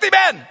him and his 50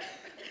 men.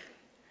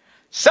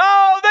 So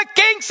the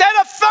king sent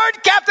a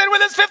third captain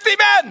with his 50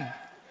 men.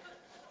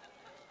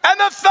 And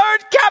the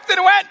third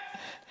captain went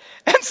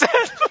and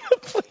said,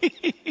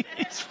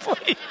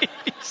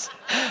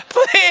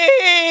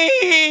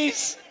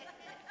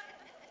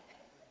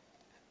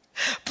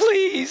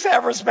 please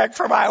have respect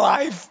for my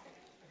life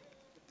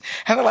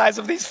and the lives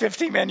of these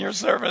 50 men, your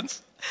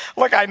servants.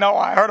 Look, I know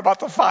I heard about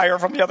the fire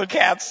from the other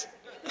cats.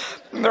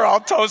 And they're all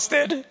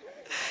toasted. And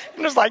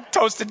there's like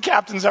toasted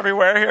captains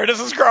everywhere here. This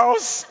is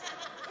gross.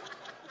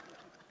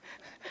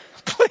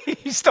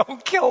 Please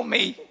don't kill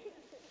me.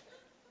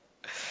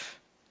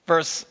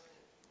 Verse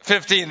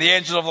 15, the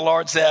angel of the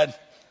Lord said,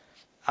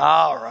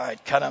 all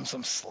right, cut him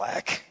some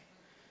slack.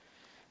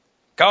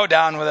 Go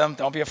down with him.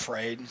 Don't be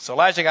afraid. So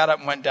Elijah got up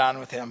and went down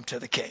with him to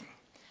the king.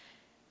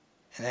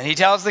 And then he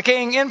tells the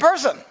king in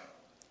person,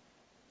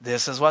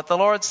 this is what the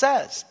Lord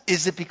says.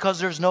 Is it because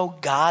there's no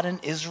God in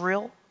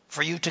Israel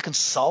for you to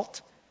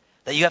consult,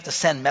 that you have to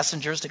send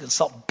messengers to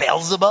consult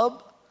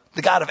Beelzebub,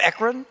 the god of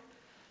Ekron?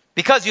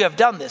 Because you have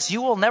done this,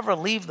 you will never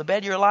leave the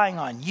bed you're lying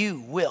on. You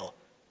will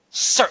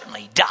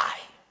certainly die.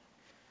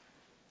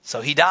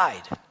 So he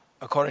died,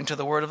 according to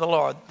the word of the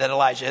Lord that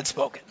Elijah had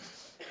spoken.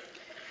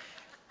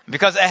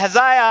 Because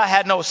Ahaziah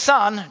had no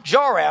son,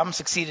 Joram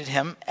succeeded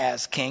him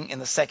as king in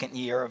the second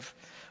year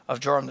of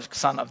Joram, the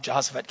son of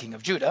Jehoshaphat, king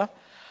of Judah.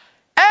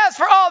 As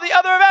for all the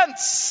other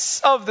events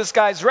of this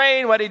guy's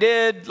reign, what he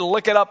did,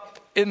 look it up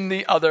in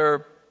the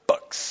other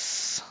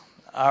books.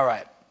 All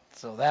right,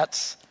 so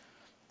that's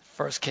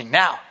First King.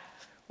 Now,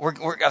 we're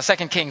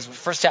Second Kings,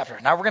 first chapter.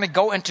 Now we're going to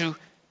go into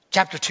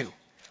chapter 2,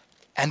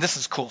 and this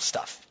is cool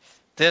stuff.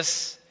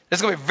 This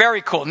is going to be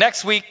very cool.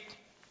 Next week,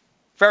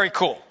 very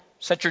cool.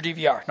 Set your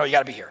DVR. No, you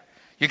got to be here.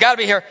 You got to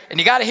be here, and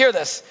you got to hear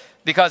this,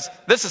 because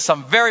this is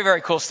some very, very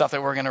cool stuff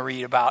that we're going to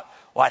read about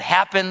what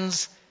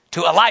happens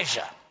to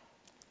Elijah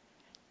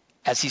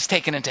as he's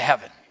taken into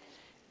heaven.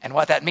 And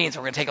what that means,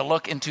 we're going to take a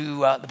look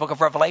into the book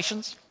of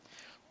Revelations.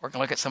 We're going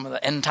to look at some of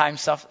the end time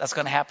stuff that's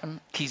going to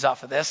happen, keys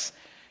off of this.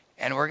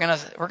 And we're going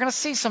to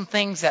see some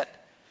things that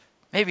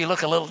maybe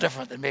look a little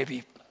different than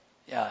maybe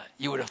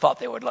you would have thought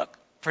they would look.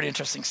 Pretty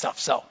interesting stuff.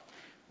 So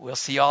we'll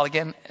see you all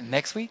again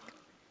next week.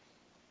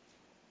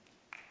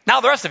 Now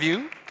the rest of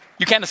you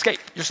can't escape.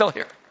 You're still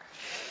here.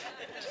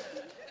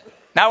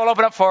 Now we'll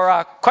open up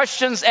for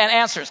questions and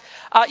answers.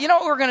 You know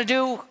what we're going to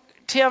do,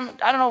 Tim?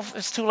 I don't know if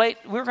it's too late.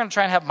 We're going to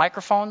try and have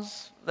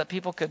microphones that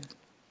people could,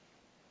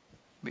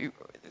 we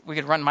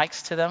could run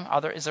mics to them.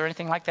 Is there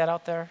anything like that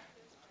out there?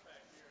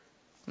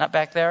 Not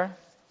back there?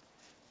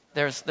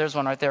 There's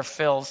one right there,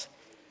 Phil's.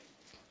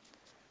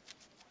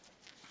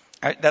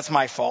 All right, that's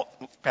my fault,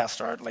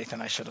 Pastor Art Lathan.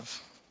 I should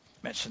have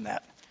mentioned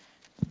that.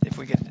 If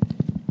we could,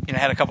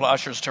 had a couple of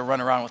ushers to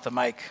run around with the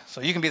mic. So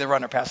you can be the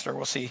runner, Pastor.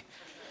 We'll see.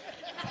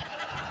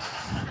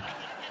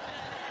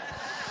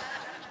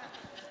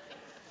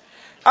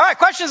 All right,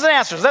 questions and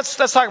answers.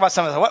 Let's talk about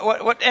some of them.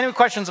 What any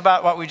questions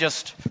about what we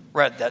just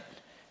read that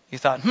you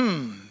thought,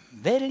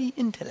 very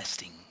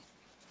interesting?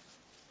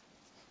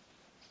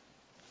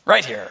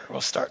 Right here.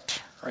 We'll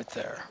start right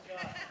there.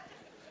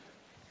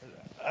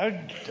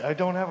 I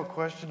don't have a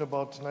question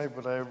about tonight,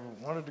 but I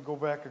wanted to go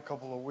back a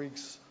couple of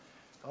weeks.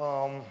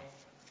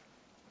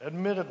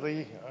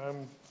 Admittedly,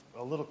 I'm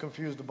a little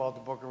confused about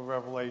the book of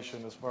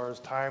Revelation as far as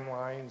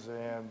timelines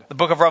and... The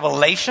book of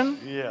Revelation?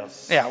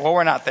 Yes. Yeah, well,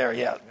 we're not there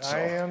yet. So.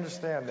 I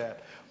understand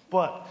that.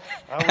 But...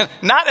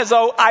 not as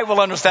though I will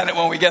understand it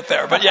when we get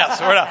there, but yes,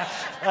 we're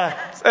not.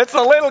 It's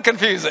a little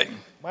confusing.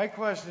 My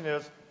question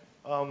is,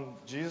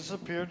 Jesus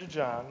appeared to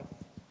John.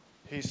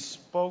 He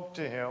spoke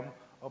to him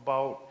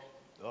about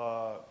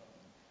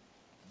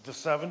the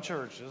 7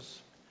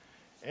 churches.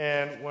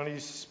 And when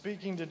he's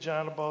speaking to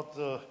John about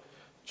the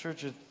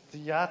church of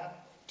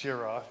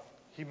Thyatira,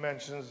 he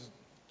mentions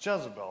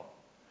Jezebel.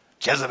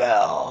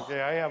 Jezebel. Okay,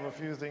 I have a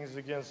few things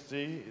against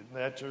thee,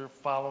 that you're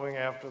following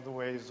after the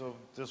ways of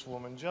this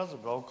woman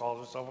Jezebel,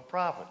 calls herself a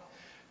prophet.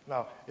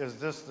 Now, is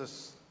this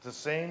the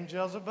same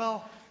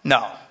Jezebel?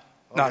 No.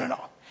 Okay.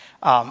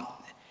 No.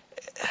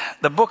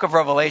 The book of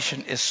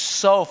Revelation is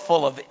so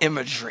full of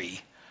imagery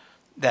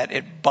that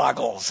it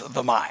boggles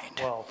the mind.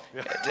 Well,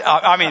 yeah.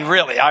 I mean,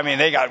 really. I mean,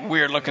 they got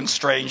weird-looking,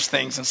 strange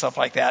things and stuff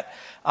like that.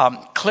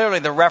 Clearly,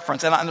 the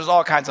reference, and there's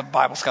all kinds of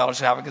Bible scholars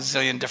who have a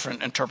gazillion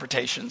different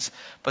interpretations,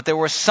 but there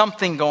was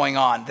something going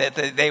on.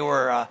 They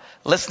were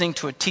listening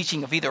to a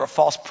teaching of either a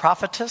false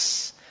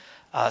prophetess,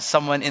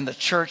 someone in the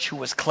church who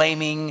was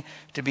claiming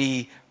to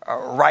be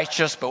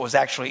righteous but was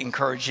actually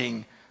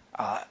encouraging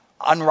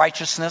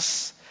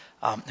unrighteousness.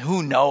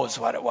 Who knows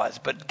what it was?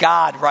 But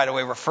God right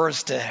away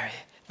refers to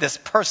this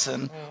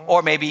person,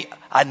 or maybe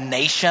a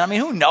nation, I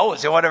mean, who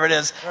knows, whatever it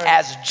is, right,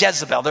 as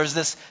Jezebel. There's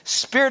this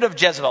spirit of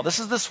Jezebel. This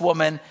is this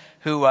woman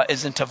who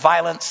is into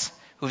violence,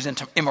 who's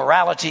into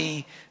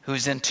immorality,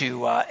 who's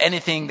into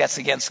anything that's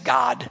against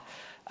God.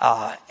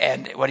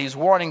 And what he's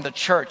warning the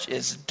church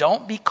is,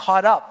 don't be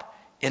caught up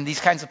in these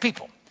kinds of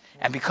people.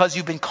 And because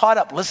you've been caught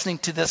up listening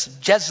to this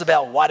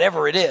Jezebel,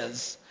 whatever it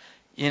is,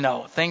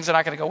 things are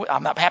not going to go,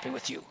 I'm not happy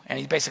with you. And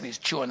he basically is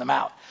chewing them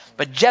out.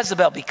 But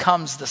Jezebel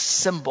becomes the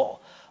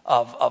symbol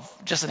of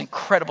just an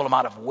incredible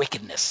amount of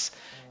wickedness.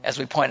 As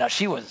we point out,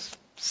 she was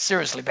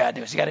seriously bad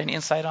news. You got any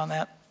insight on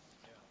that?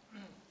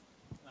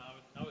 No,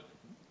 I would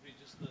read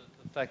just the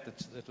fact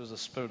that it was a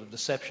spirit of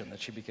deception,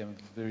 that she became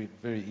very,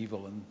 very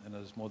evil, and it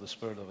was more the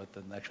spirit of it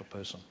than the actual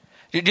person.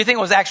 Do you think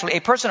it was actually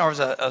a person, or was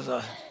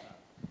a...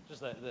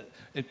 Just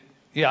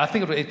I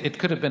think it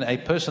could have been a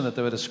person that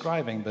they were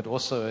describing, but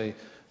also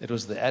it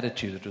was the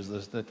attitude. It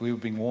was that we were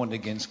being warned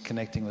against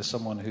connecting with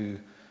someone who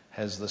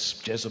has this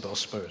Jezebel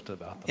spirit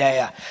about them.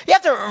 Yeah. You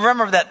have to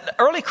remember that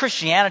early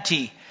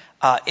Christianity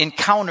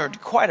encountered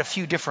quite a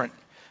few different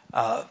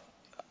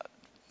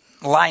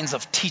lines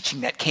of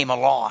teaching that came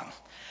along,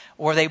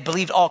 where they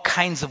believed all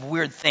kinds of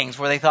weird things,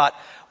 where they thought,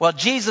 well,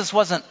 Jesus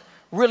wasn't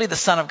really the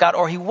Son of God,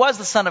 or he was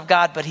the Son of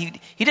God, but he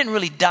didn't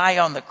really die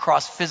on the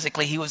cross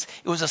physically. It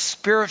was a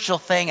spiritual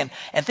thing, and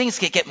things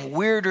kept getting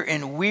weirder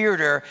and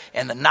weirder,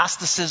 and the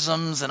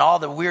Gnosticisms and all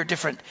the weird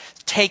different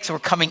takes were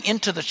coming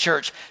into the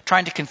church,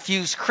 trying to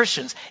confuse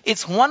Christians.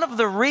 It's one of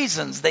the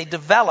reasons they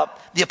developed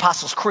the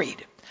Apostles'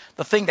 Creed,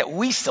 the thing that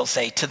we still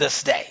say to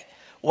this day.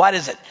 What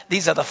is it?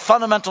 These are the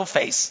fundamental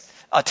tenets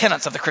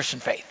of the Christian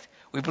faith.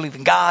 We believe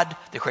in God,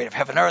 the creator of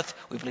heaven and earth.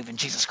 We believe in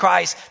Jesus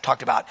Christ.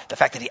 Talked about the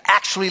fact that he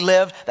actually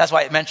lived. That's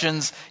why it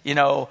mentions,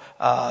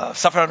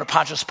 suffered under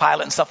Pontius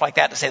Pilate and stuff like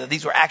that, to say that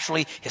these were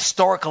actually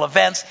historical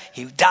events.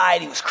 He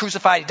died, he was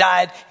crucified, he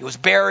died, he was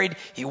buried,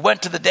 he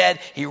went to the dead,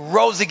 he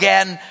rose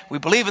again. We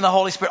believe in the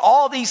Holy Spirit.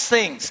 All these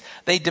things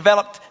they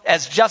developed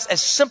as just a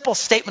simple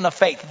statement of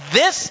faith.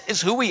 This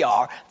is who we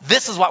are.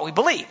 This is what we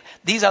believe.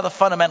 These are the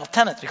fundamental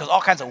tenets, because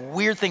all kinds of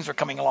weird things were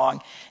coming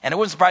along. And it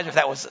wouldn't surprise me if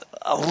that was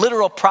a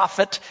literal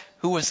prophet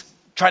who was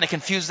trying to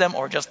confuse them,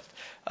 or just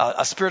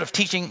a spirit of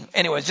teaching.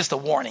 Anyway, it's just a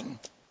warning.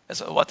 That's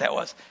what that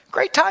was.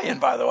 Great tie-in,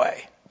 by the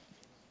way.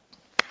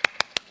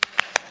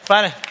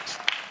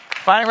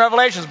 Finding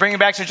Revelations, bringing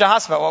back to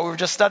Jehoshaphat, what we were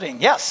just studying.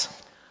 Yes?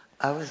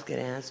 I was going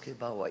to ask you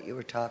about what you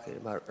were talking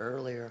about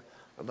earlier,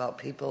 about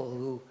people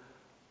who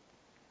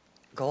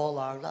go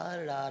along,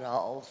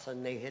 all of a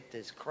sudden they hit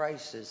this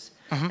crisis,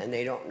 and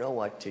they don't know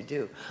what to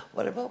do.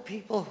 What about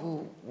people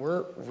who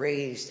weren't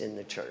raised in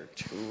the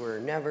church, who were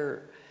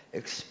never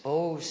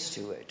exposed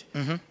to it,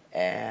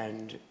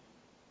 and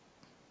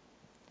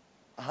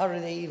how do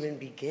they even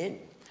begin?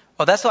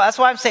 Well, that's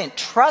why I'm saying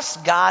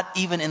trust God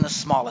even in the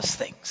smallest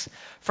things.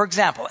 For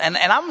example, and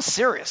I'm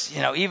serious,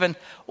 even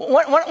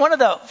one of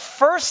the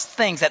first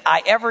things that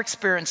I ever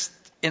experienced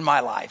in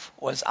my life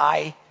was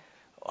I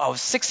was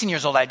 16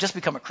 years old. I had just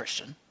become a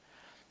Christian,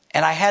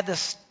 and I had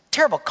this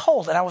terrible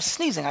cold, and I was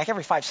sneezing like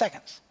every 5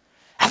 seconds.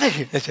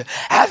 The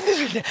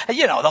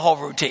whole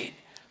routine,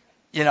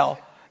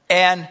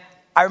 and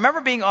I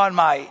remember being on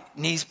my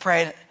knees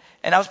praying,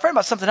 and I was praying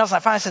about something else, and I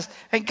finally says,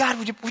 "Hey, God,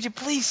 would you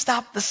please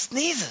stop the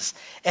sneezes?"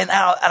 And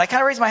I kind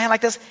of raised my hand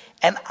like this,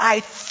 and I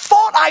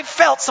thought I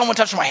felt someone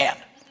touch my hand.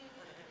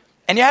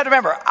 And you have to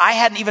remember, I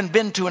hadn't even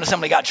been to an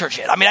Assembly of God church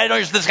yet. I mean, I didn't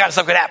know this kind of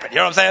stuff could happen. You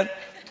know what I'm saying?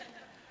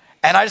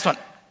 And I just went,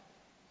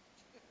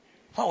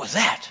 "What was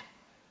that?"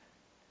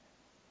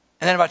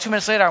 And then about 2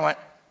 minutes later,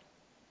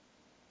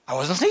 I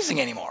wasn't sneezing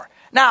anymore.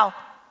 Now,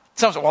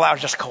 some say, "Well, that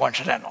was just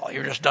coincidental.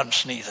 You're just done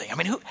sneezing." I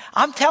mean,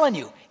 I'm telling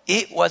you,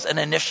 it was an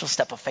initial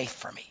step of faith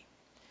for me.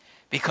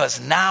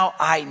 Because now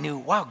I knew,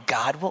 wow,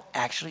 God will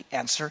actually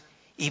answer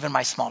even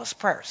my smallest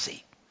prayer.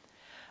 See,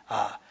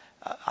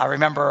 I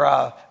remember,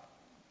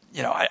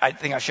 I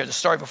think I shared the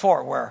story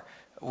before, where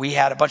we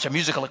had a bunch of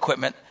musical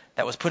equipment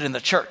that was put in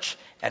the church.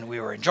 And we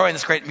were enjoying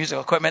this great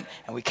musical equipment.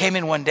 And we came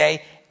in one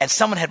day, and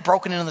someone had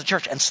broken into the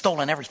church and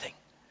stolen everything.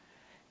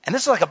 And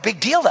this was like a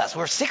big deal to us. We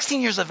were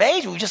 16 years of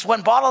age. We just went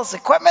and bought all this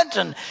equipment,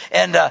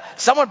 and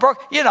someone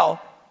broke,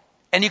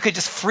 and you could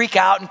just freak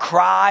out and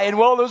cry. And,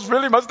 well, this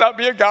really must not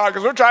be a God,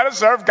 because we're trying to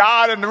serve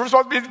God, and we're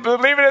supposed to be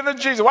believing in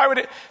Jesus. Why would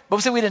it? But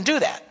we said we didn't do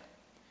that.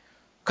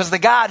 Because the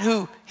God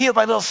who healed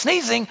my little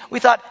sneezing, we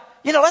thought,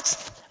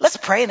 let's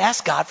pray and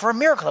ask God for a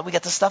miracle that we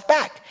get this stuff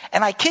back.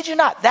 And I kid you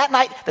not, that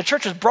night the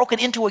church was broken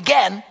into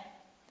again,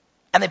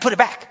 and they put it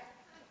back.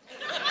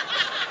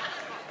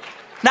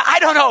 Now, I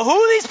don't know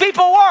who these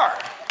people were.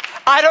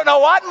 I don't know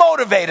what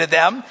motivated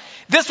them.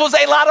 This was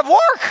a lot of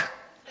work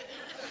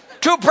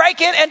to break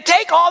in and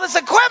take all this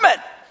equipment.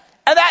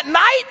 And that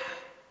night,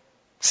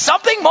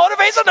 something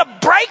motivates them to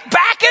break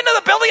back into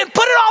the building and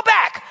put it all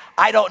back.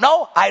 I don't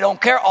know. I don't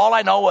care. All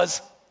I know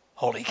was,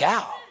 holy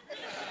cow.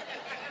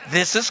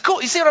 This is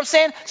cool. You see what I'm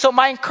saying? So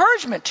my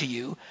encouragement to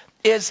you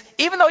is,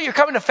 even though you're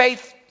coming to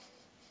faith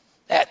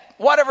at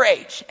whatever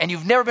age, and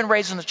you've never been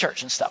raised in the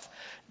church and stuff,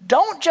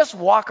 don't just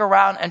walk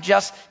around and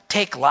just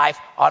take life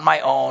on my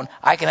own.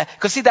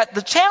 Because see, that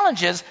the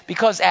challenge is,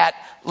 because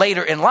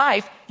later in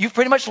life, you've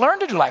pretty much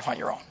learned to do life on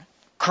your own.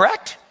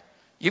 Correct?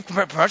 You've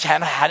pretty much had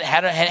to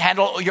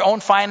handle your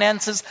own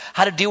finances,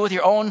 how to deal with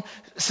your own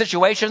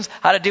situations,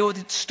 how to deal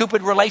with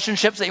stupid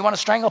relationships that you want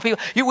to strangle people.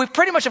 We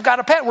pretty much have got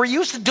a pattern. We're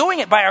used to doing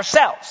it by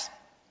ourselves.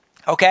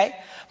 Okay?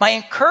 My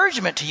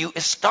encouragement to you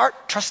is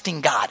start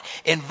trusting God,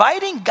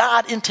 inviting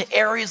God into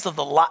areas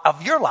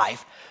of your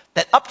life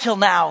that up till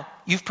now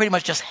you've pretty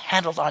much just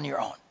handled on your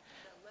own.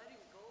 The letting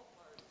go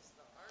part is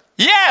the hard part.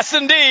 Yes,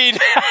 indeed.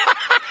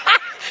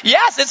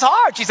 Yes, it's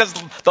hard. She says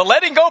the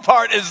letting go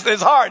part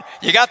is hard.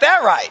 You got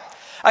that right.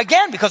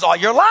 Again, because all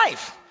your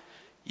life,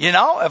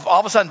 if all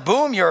of a sudden,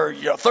 boom, you're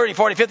 30,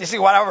 40, 50, 60,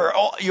 whatever,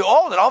 you're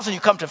old, and all of a sudden you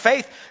come to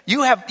faith,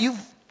 you've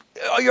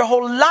your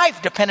whole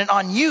life dependent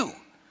on you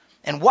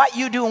and what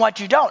you do and what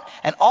you don't.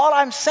 And all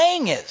I'm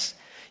saying is,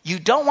 you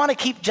don't want to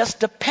keep just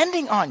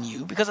depending on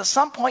you, because at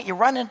some point you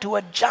run into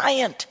a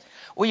giant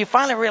where you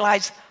finally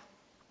realize,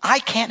 I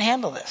can't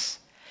handle this.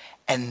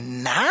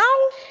 And now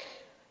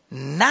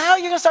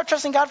you're going to start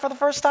trusting God for the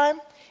first time?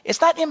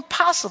 It's not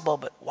impossible,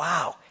 but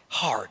wow,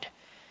 hard.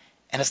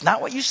 And it's not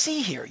what you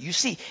see here. You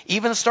see,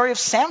 even the story of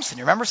Samson.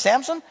 You remember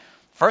Samson?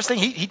 First thing,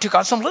 he took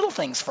on some little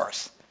things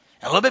first.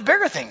 And a little bit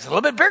bigger things, a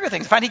little bit bigger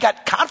things. Finally, he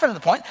got confident to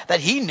the point that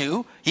he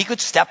knew he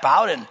could step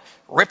out and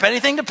rip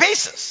anything to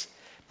pieces.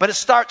 But it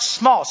starts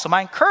small. So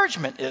my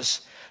encouragement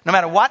is, no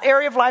matter what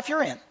area of life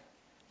you're in,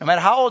 no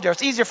matter how old you are,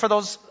 it's easier for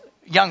those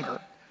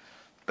younger.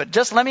 But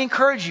just let me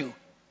encourage you.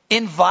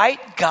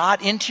 Invite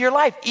God into your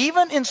life,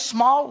 even in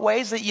small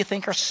ways that you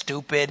think are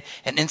stupid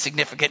and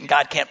insignificant and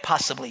God can't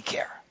possibly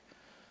care.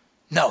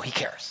 No, he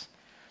cares.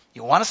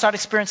 You want to start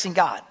experiencing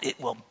God. It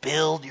will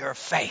build your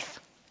faith.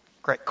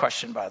 Great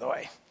question, by the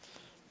way.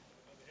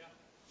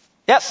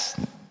 Yes?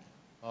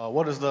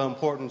 What is the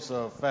importance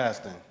of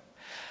fasting?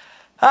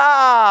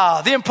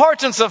 The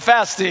importance of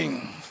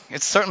fasting.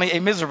 It's certainly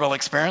a miserable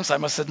experience, I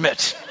must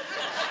admit.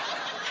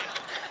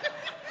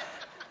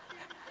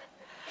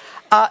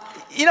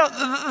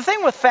 The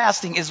thing with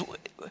fasting is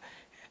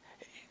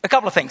a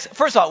couple of things.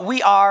 First of all,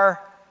 we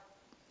are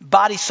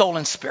body, soul,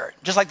 and spirit.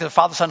 Just like the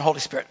Father, Son, Holy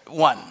Spirit.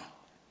 One.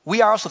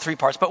 We are also three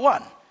parts, but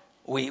one.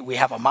 We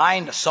have a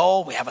mind, a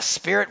soul, we have a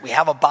spirit, we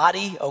have a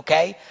body,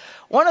 okay?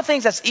 One of the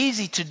things that's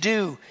easy to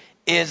do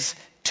is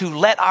to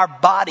let our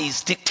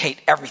bodies dictate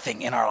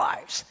everything in our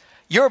lives.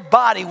 Your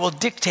body will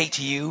dictate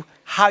to you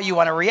how you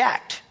want to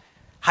react,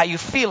 how you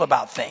feel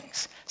about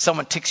things.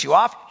 Someone ticks you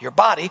off, your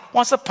body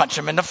wants to punch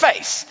them in the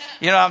face.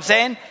 You know what I'm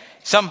saying?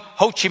 Some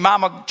hoochie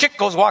mama chick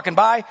goes walking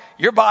by,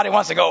 your body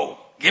wants to go,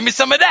 give me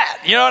some of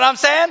that. You know what I'm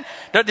saying?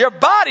 Your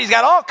body's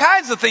got all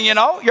kinds of things,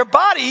 Your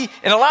body,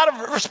 in a lot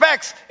of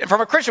respects, and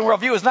from a Christian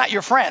worldview, is not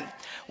your friend.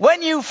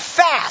 When you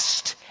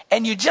fast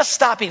and you just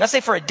stop eating, let's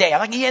say for a day, I'm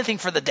not going to eat anything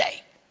for the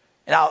day,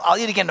 and I'll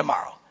eat again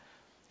tomorrow.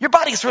 Your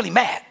body gets really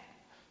mad,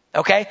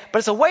 okay? But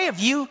it's a way of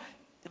you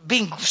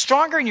being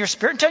stronger in your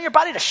spirit and telling your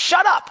body to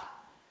shut up.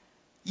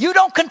 You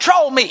don't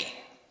control me,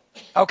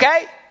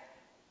 okay?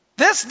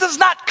 This does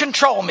not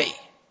control me.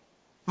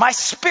 My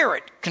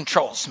spirit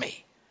controls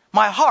me.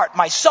 My heart,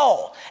 my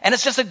soul. And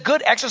it's just a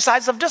good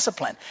exercise of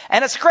discipline.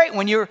 And it's great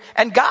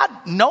and God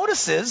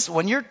notices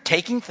when you're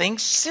taking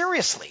things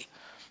seriously.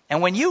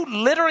 And when you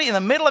literally in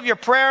the middle of your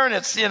prayer and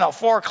it's,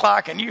 4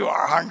 o'clock and you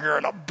are hungry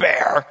and a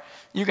bear,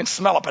 you can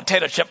smell a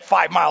potato chip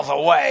 5 miles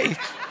away.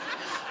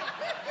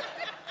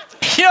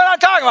 You know what I'm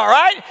talking about,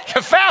 right?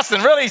 You're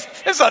fasting, really,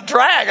 it's a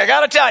drag, I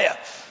got to tell you.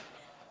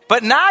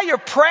 But now you're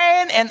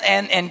praying,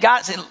 and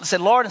God said,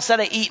 Lord,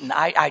 instead of eating,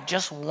 I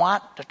just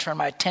want to turn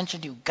my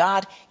attention to you.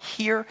 God,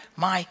 hear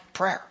my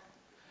prayer.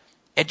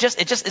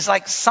 It's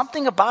like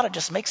something about it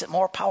just makes it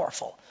more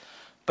powerful.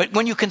 But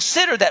when you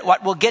consider that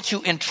what will get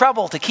you in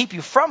trouble to keep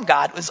you from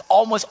God is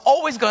almost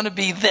always going to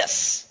be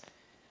this.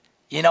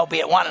 Be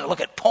it wanting to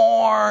look at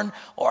porn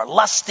or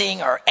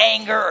lusting or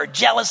anger or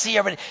jealousy.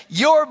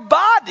 Your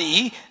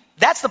body,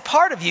 that's the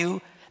part of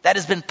you that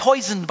has been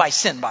poisoned by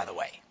sin, by the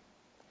way.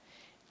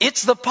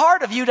 It's the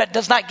part of you that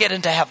does not get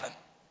into heaven.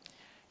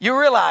 You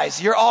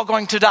realize you're all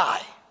going to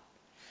die.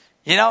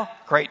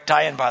 Great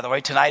tie-in, by the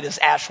way. Tonight is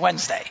Ash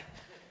Wednesday.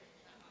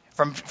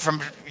 From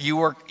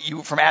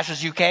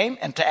ashes you came,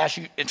 and to ash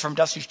and from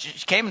dust you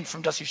came, and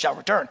from dust you shall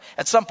return.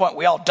 At some point,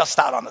 we all dust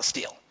out on the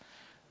steel.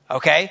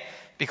 Okay?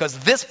 Because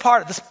this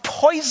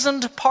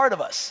poisoned part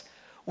of us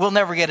will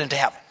never get into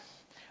heaven.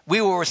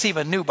 We will receive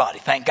a new body,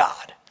 thank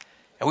God.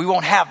 And we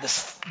won't have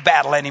this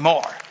battle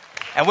anymore.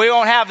 And we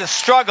won't have this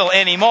struggle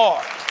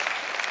anymore.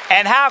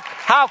 And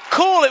how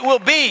cool it will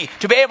be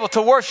to be able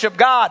to worship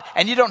God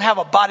and you don't have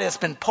a body that's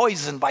been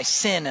poisoned by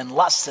sin and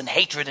lust and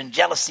hatred and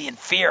jealousy and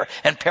fear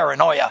and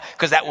paranoia,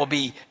 because that will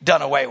be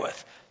done away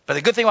with. But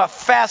the good thing about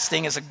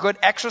fasting is a good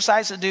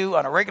exercise to do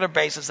on a regular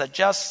basis that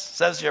just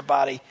says to your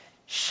body,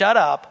 shut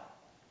up,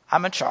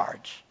 I'm in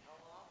charge.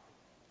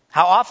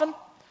 How often?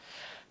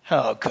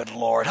 Oh, good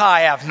Lord,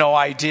 I have no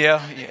idea.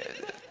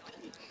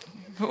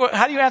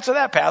 How do you answer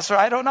that, Pastor?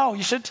 I don't know.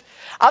 You should.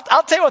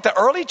 I'll tell you what the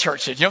early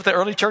church did. You know what the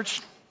early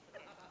church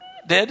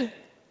did?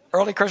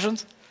 Early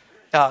Christians?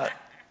 At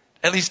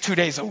least 2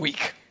 days a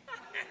week.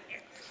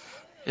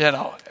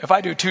 If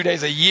I do 2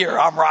 days a year,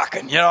 I'm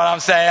rocking. You know what I'm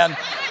saying?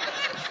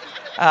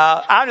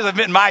 I'm just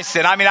admitting my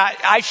sin.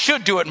 I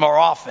should do it more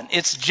often.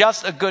 It's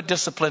just a good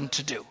discipline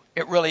to do.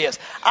 It really is.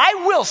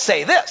 I will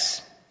say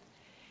this.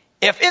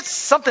 If it's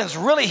something that's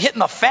really hitting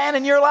the fan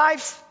in your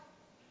life,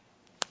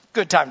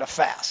 good time to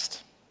fast.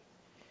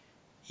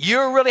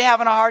 You're really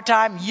having a hard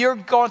time. You're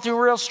going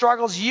through real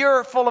struggles.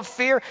 You're full of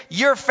fear.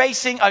 You're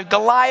facing a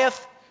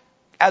Goliath.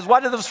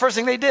 What is the first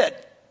thing they did?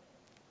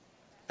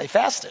 They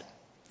fasted.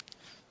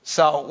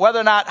 So whether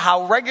or not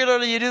how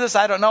regularly you do this,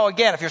 I don't know.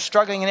 Again, if you're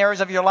struggling in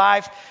areas of your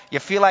life, you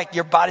feel like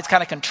your body's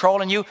kind of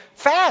controlling you,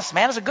 fast,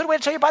 man. It's a good way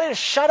to tell your body to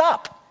shut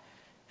up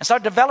and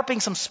start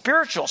developing some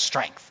spiritual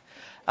strength.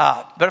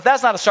 But if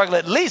that's not a struggle,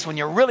 at least when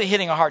you're really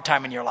hitting a hard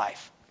time in your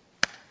life,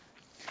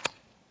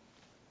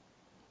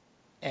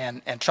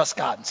 and trust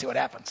God and see what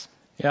happens.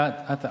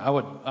 Yeah,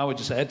 I would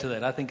just add to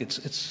that. I think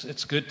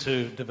it's good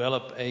to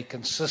develop a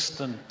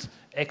consistent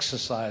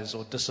exercise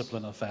or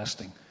discipline of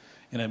fasting.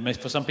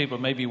 For some people,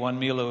 it may be one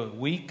meal a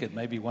week, it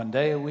may be one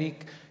day a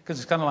week, because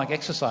it's kind of like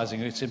exercising.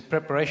 It's in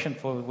preparation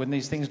for when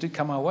these things do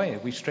come our way.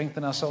 We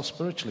strengthen ourselves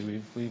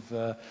spiritually.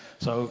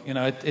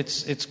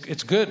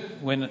 It's good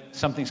when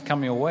something's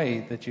coming your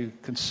way that you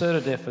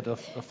concerted effort of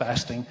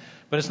fasting,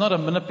 but it's not a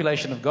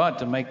manipulation of God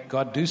to make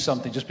God do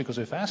something just because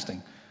we're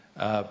fasting.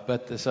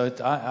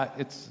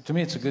 To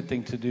me, it's a good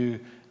thing to do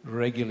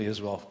regularly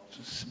as well.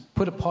 Just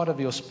put a part of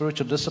your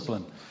spiritual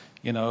discipline.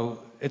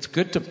 It's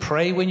good to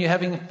pray when you're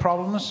having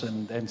problems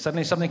and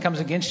suddenly something comes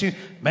against you.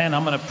 Man,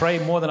 I'm going to pray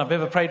more than I've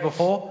ever prayed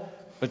before.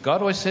 But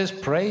God always says,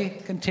 pray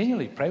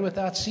continually, pray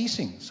without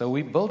ceasing. So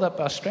we build up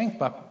our strength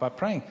by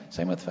praying.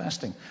 Same with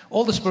fasting.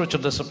 All the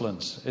spiritual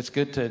disciplines, it's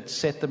good to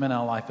set them in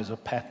our life as a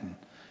pattern.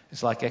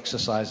 It's like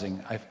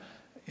exercising.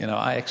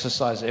 I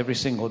exercise every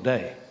single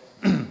day.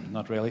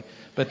 Not really.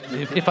 But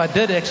if I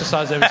did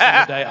exercise every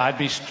single day, I'd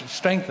be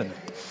strengthened.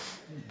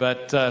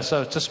 But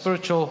so it's a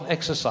spiritual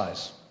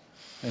exercise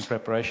in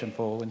preparation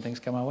for when things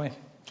come our way.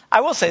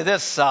 I will say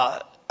this,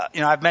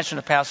 I've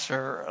mentioned to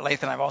Pastor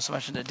Lathan, I've also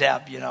mentioned to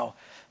Deb,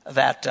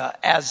 that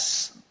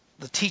as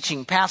the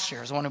teaching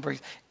pastor,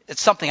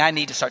 it's something I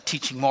need to start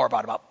teaching more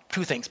about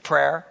two things,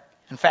 prayer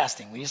and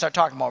fasting. We need to start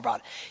talking more about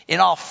it. In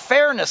all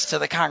fairness to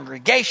the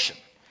congregation,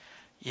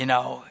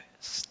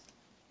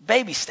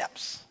 baby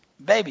steps.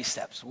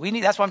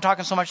 That's why I'm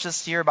talking so much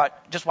this year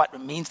about just what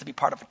it means to be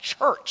part of a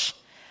church.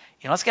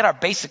 Let's get our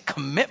basic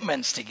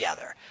commitments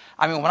together.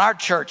 I mean, when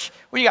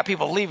you got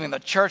people leaving the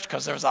church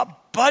because there's a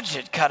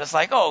budget cut, it's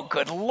like, oh,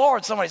 good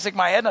Lord, somebody stick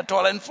my head in the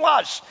toilet and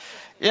flush.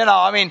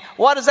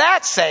 What does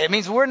that say? It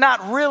means we're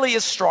not really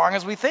as strong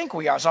as we think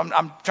we are. So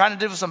I'm trying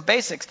to do some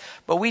basics.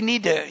 But we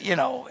need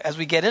to, as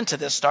we get into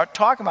this, start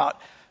talking about,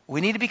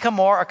 we need to become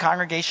more a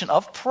congregation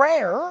of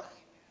prayer,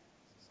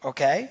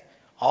 okay?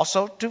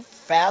 Also to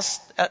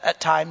fast at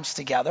times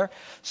together.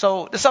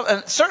 So there's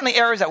certainly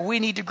areas that we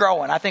need to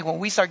grow in. I think when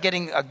we start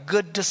getting a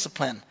good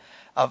discipline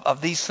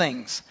of these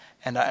things,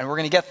 and we're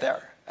going to get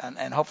there.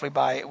 And hopefully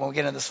when we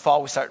get into this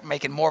fall, we start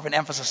making more of an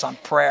emphasis on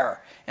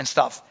prayer and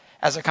stuff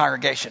as a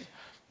congregation.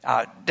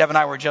 Deb and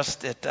I were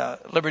just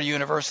at Liberty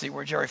University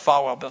where Jerry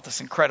Falwell built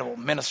this incredible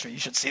ministry. You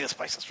should see this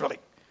place. It's really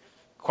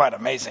quite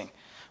amazing.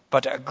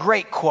 But a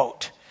great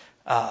quote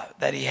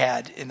that he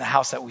had in the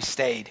house that we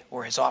stayed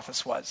where his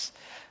office was.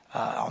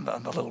 On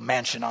the little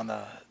mansion on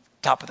the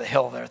top of the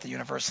hill there at the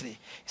university. He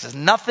says,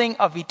 nothing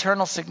of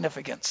eternal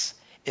significance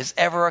is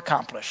ever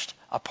accomplished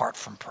apart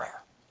from prayer.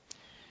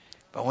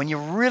 But when you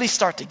really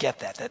start to get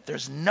that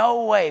there's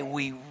no way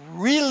we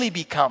really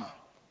become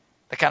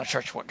the kind of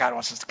church what God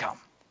wants us to come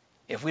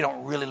if we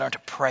don't really learn to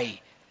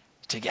pray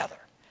together.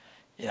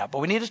 But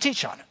we need to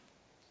teach on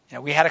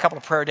it. We had a couple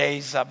of prayer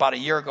days about a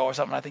year ago or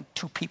something. I think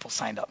 2 people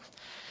signed up.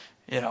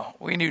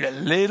 We need a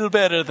little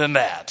better than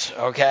that,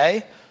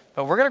 okay?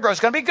 But we're going to grow. It's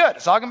going to be good.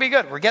 It's all going to be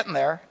good. We're getting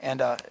there, and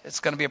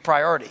it's going to be a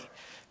priority.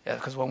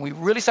 Because when we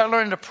really start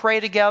learning to pray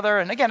together,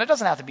 and again, it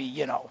doesn't have to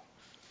be,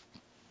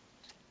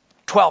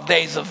 12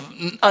 days of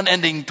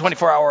unending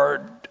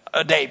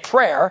 24-hour-a-day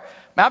prayer.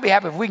 I'd be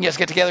happy if we can just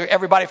get together,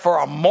 everybody, for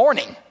a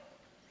morning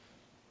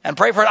and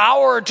pray for an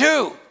hour or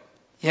 2.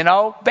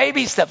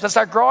 Baby steps. Let's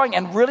start growing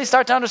and really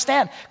start to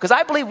understand. Because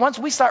I believe once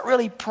we start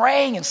really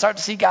praying and start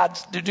to see God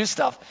do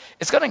stuff,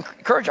 it's going to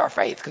encourage our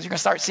faith because you're going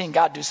to start seeing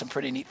God do some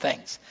pretty neat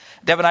things.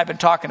 Deb and I have been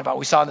talking about,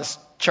 we saw in this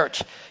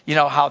church,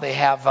 how they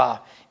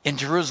have, in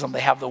Jerusalem,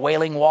 they have the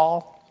Wailing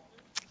Wall.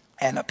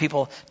 And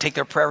people take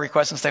their prayer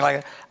requests and things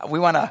like that. We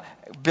want to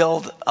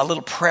build a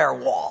little prayer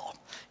wall.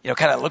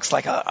 Kind of looks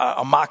like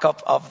a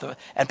mock-up of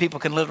and people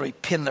can literally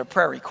pin their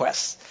prayer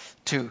requests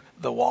to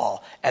the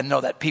wall and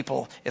know that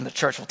people in the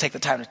church will take the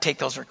time to take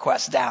those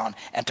requests down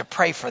and to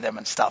pray for them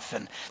and stuff.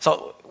 And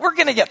so we're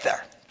going to get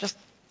there. Just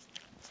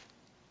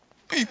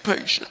be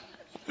patient.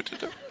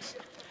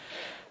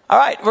 All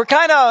right,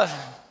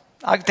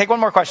 I'll take one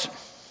more question.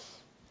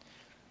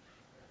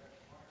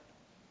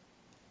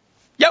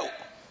 Yo.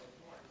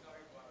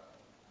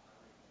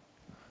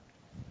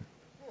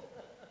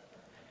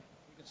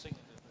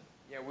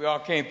 Yeah, we all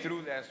came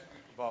through last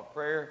week about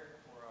prayer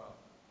for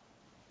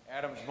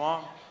Adam's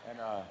mom,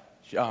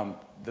 and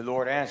the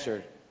Lord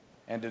answered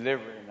and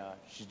delivered, and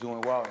she's doing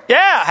well.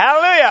 Yeah,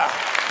 hallelujah.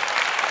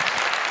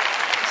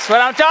 That's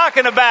what I'm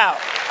talking about.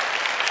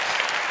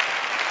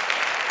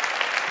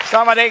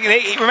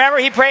 Remember,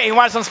 he prayed. He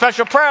wanted some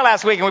special prayer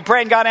last week, and we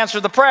prayed, and God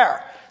answered the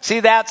prayer. See,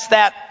 that's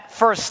that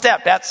first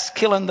step. That's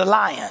killing the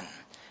lion,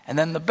 and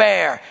then the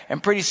bear,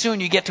 and pretty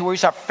soon you get to where you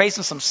start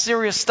facing some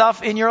serious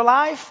stuff in your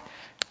life.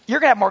 You're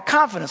going to have more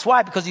confidence.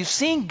 Why? Because you've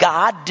seen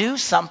God do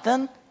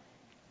something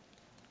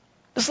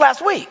this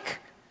last week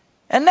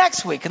and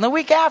next week and the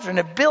week after, and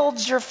it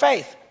builds your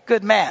faith.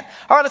 Good man.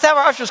 All right, let's have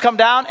our ushers come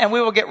down, and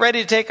we will get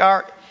ready to take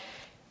our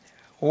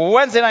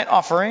Wednesday night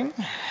offering.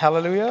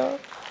 Hallelujah.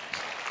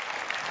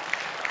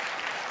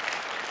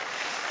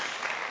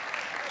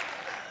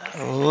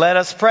 Let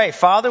us pray.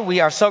 Father, we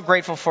are so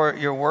grateful for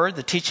your word,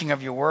 the teaching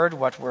of your word,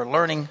 what we're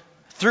learning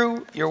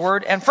through your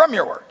word and from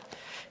your word.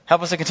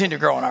 Help us to continue to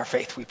grow in our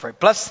faith, we pray.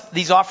 Bless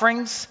these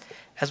offerings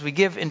as we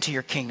give into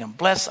your kingdom.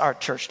 Bless our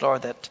church,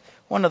 Lord, that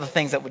one of the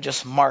things that would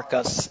just mark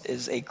us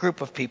is a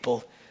group of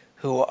people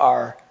who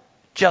are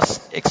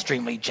just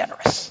extremely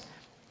generous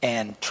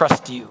and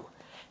trust you.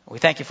 We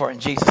thank you for it in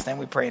Jesus' name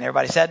we pray. And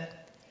everybody said,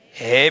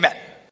 Amen.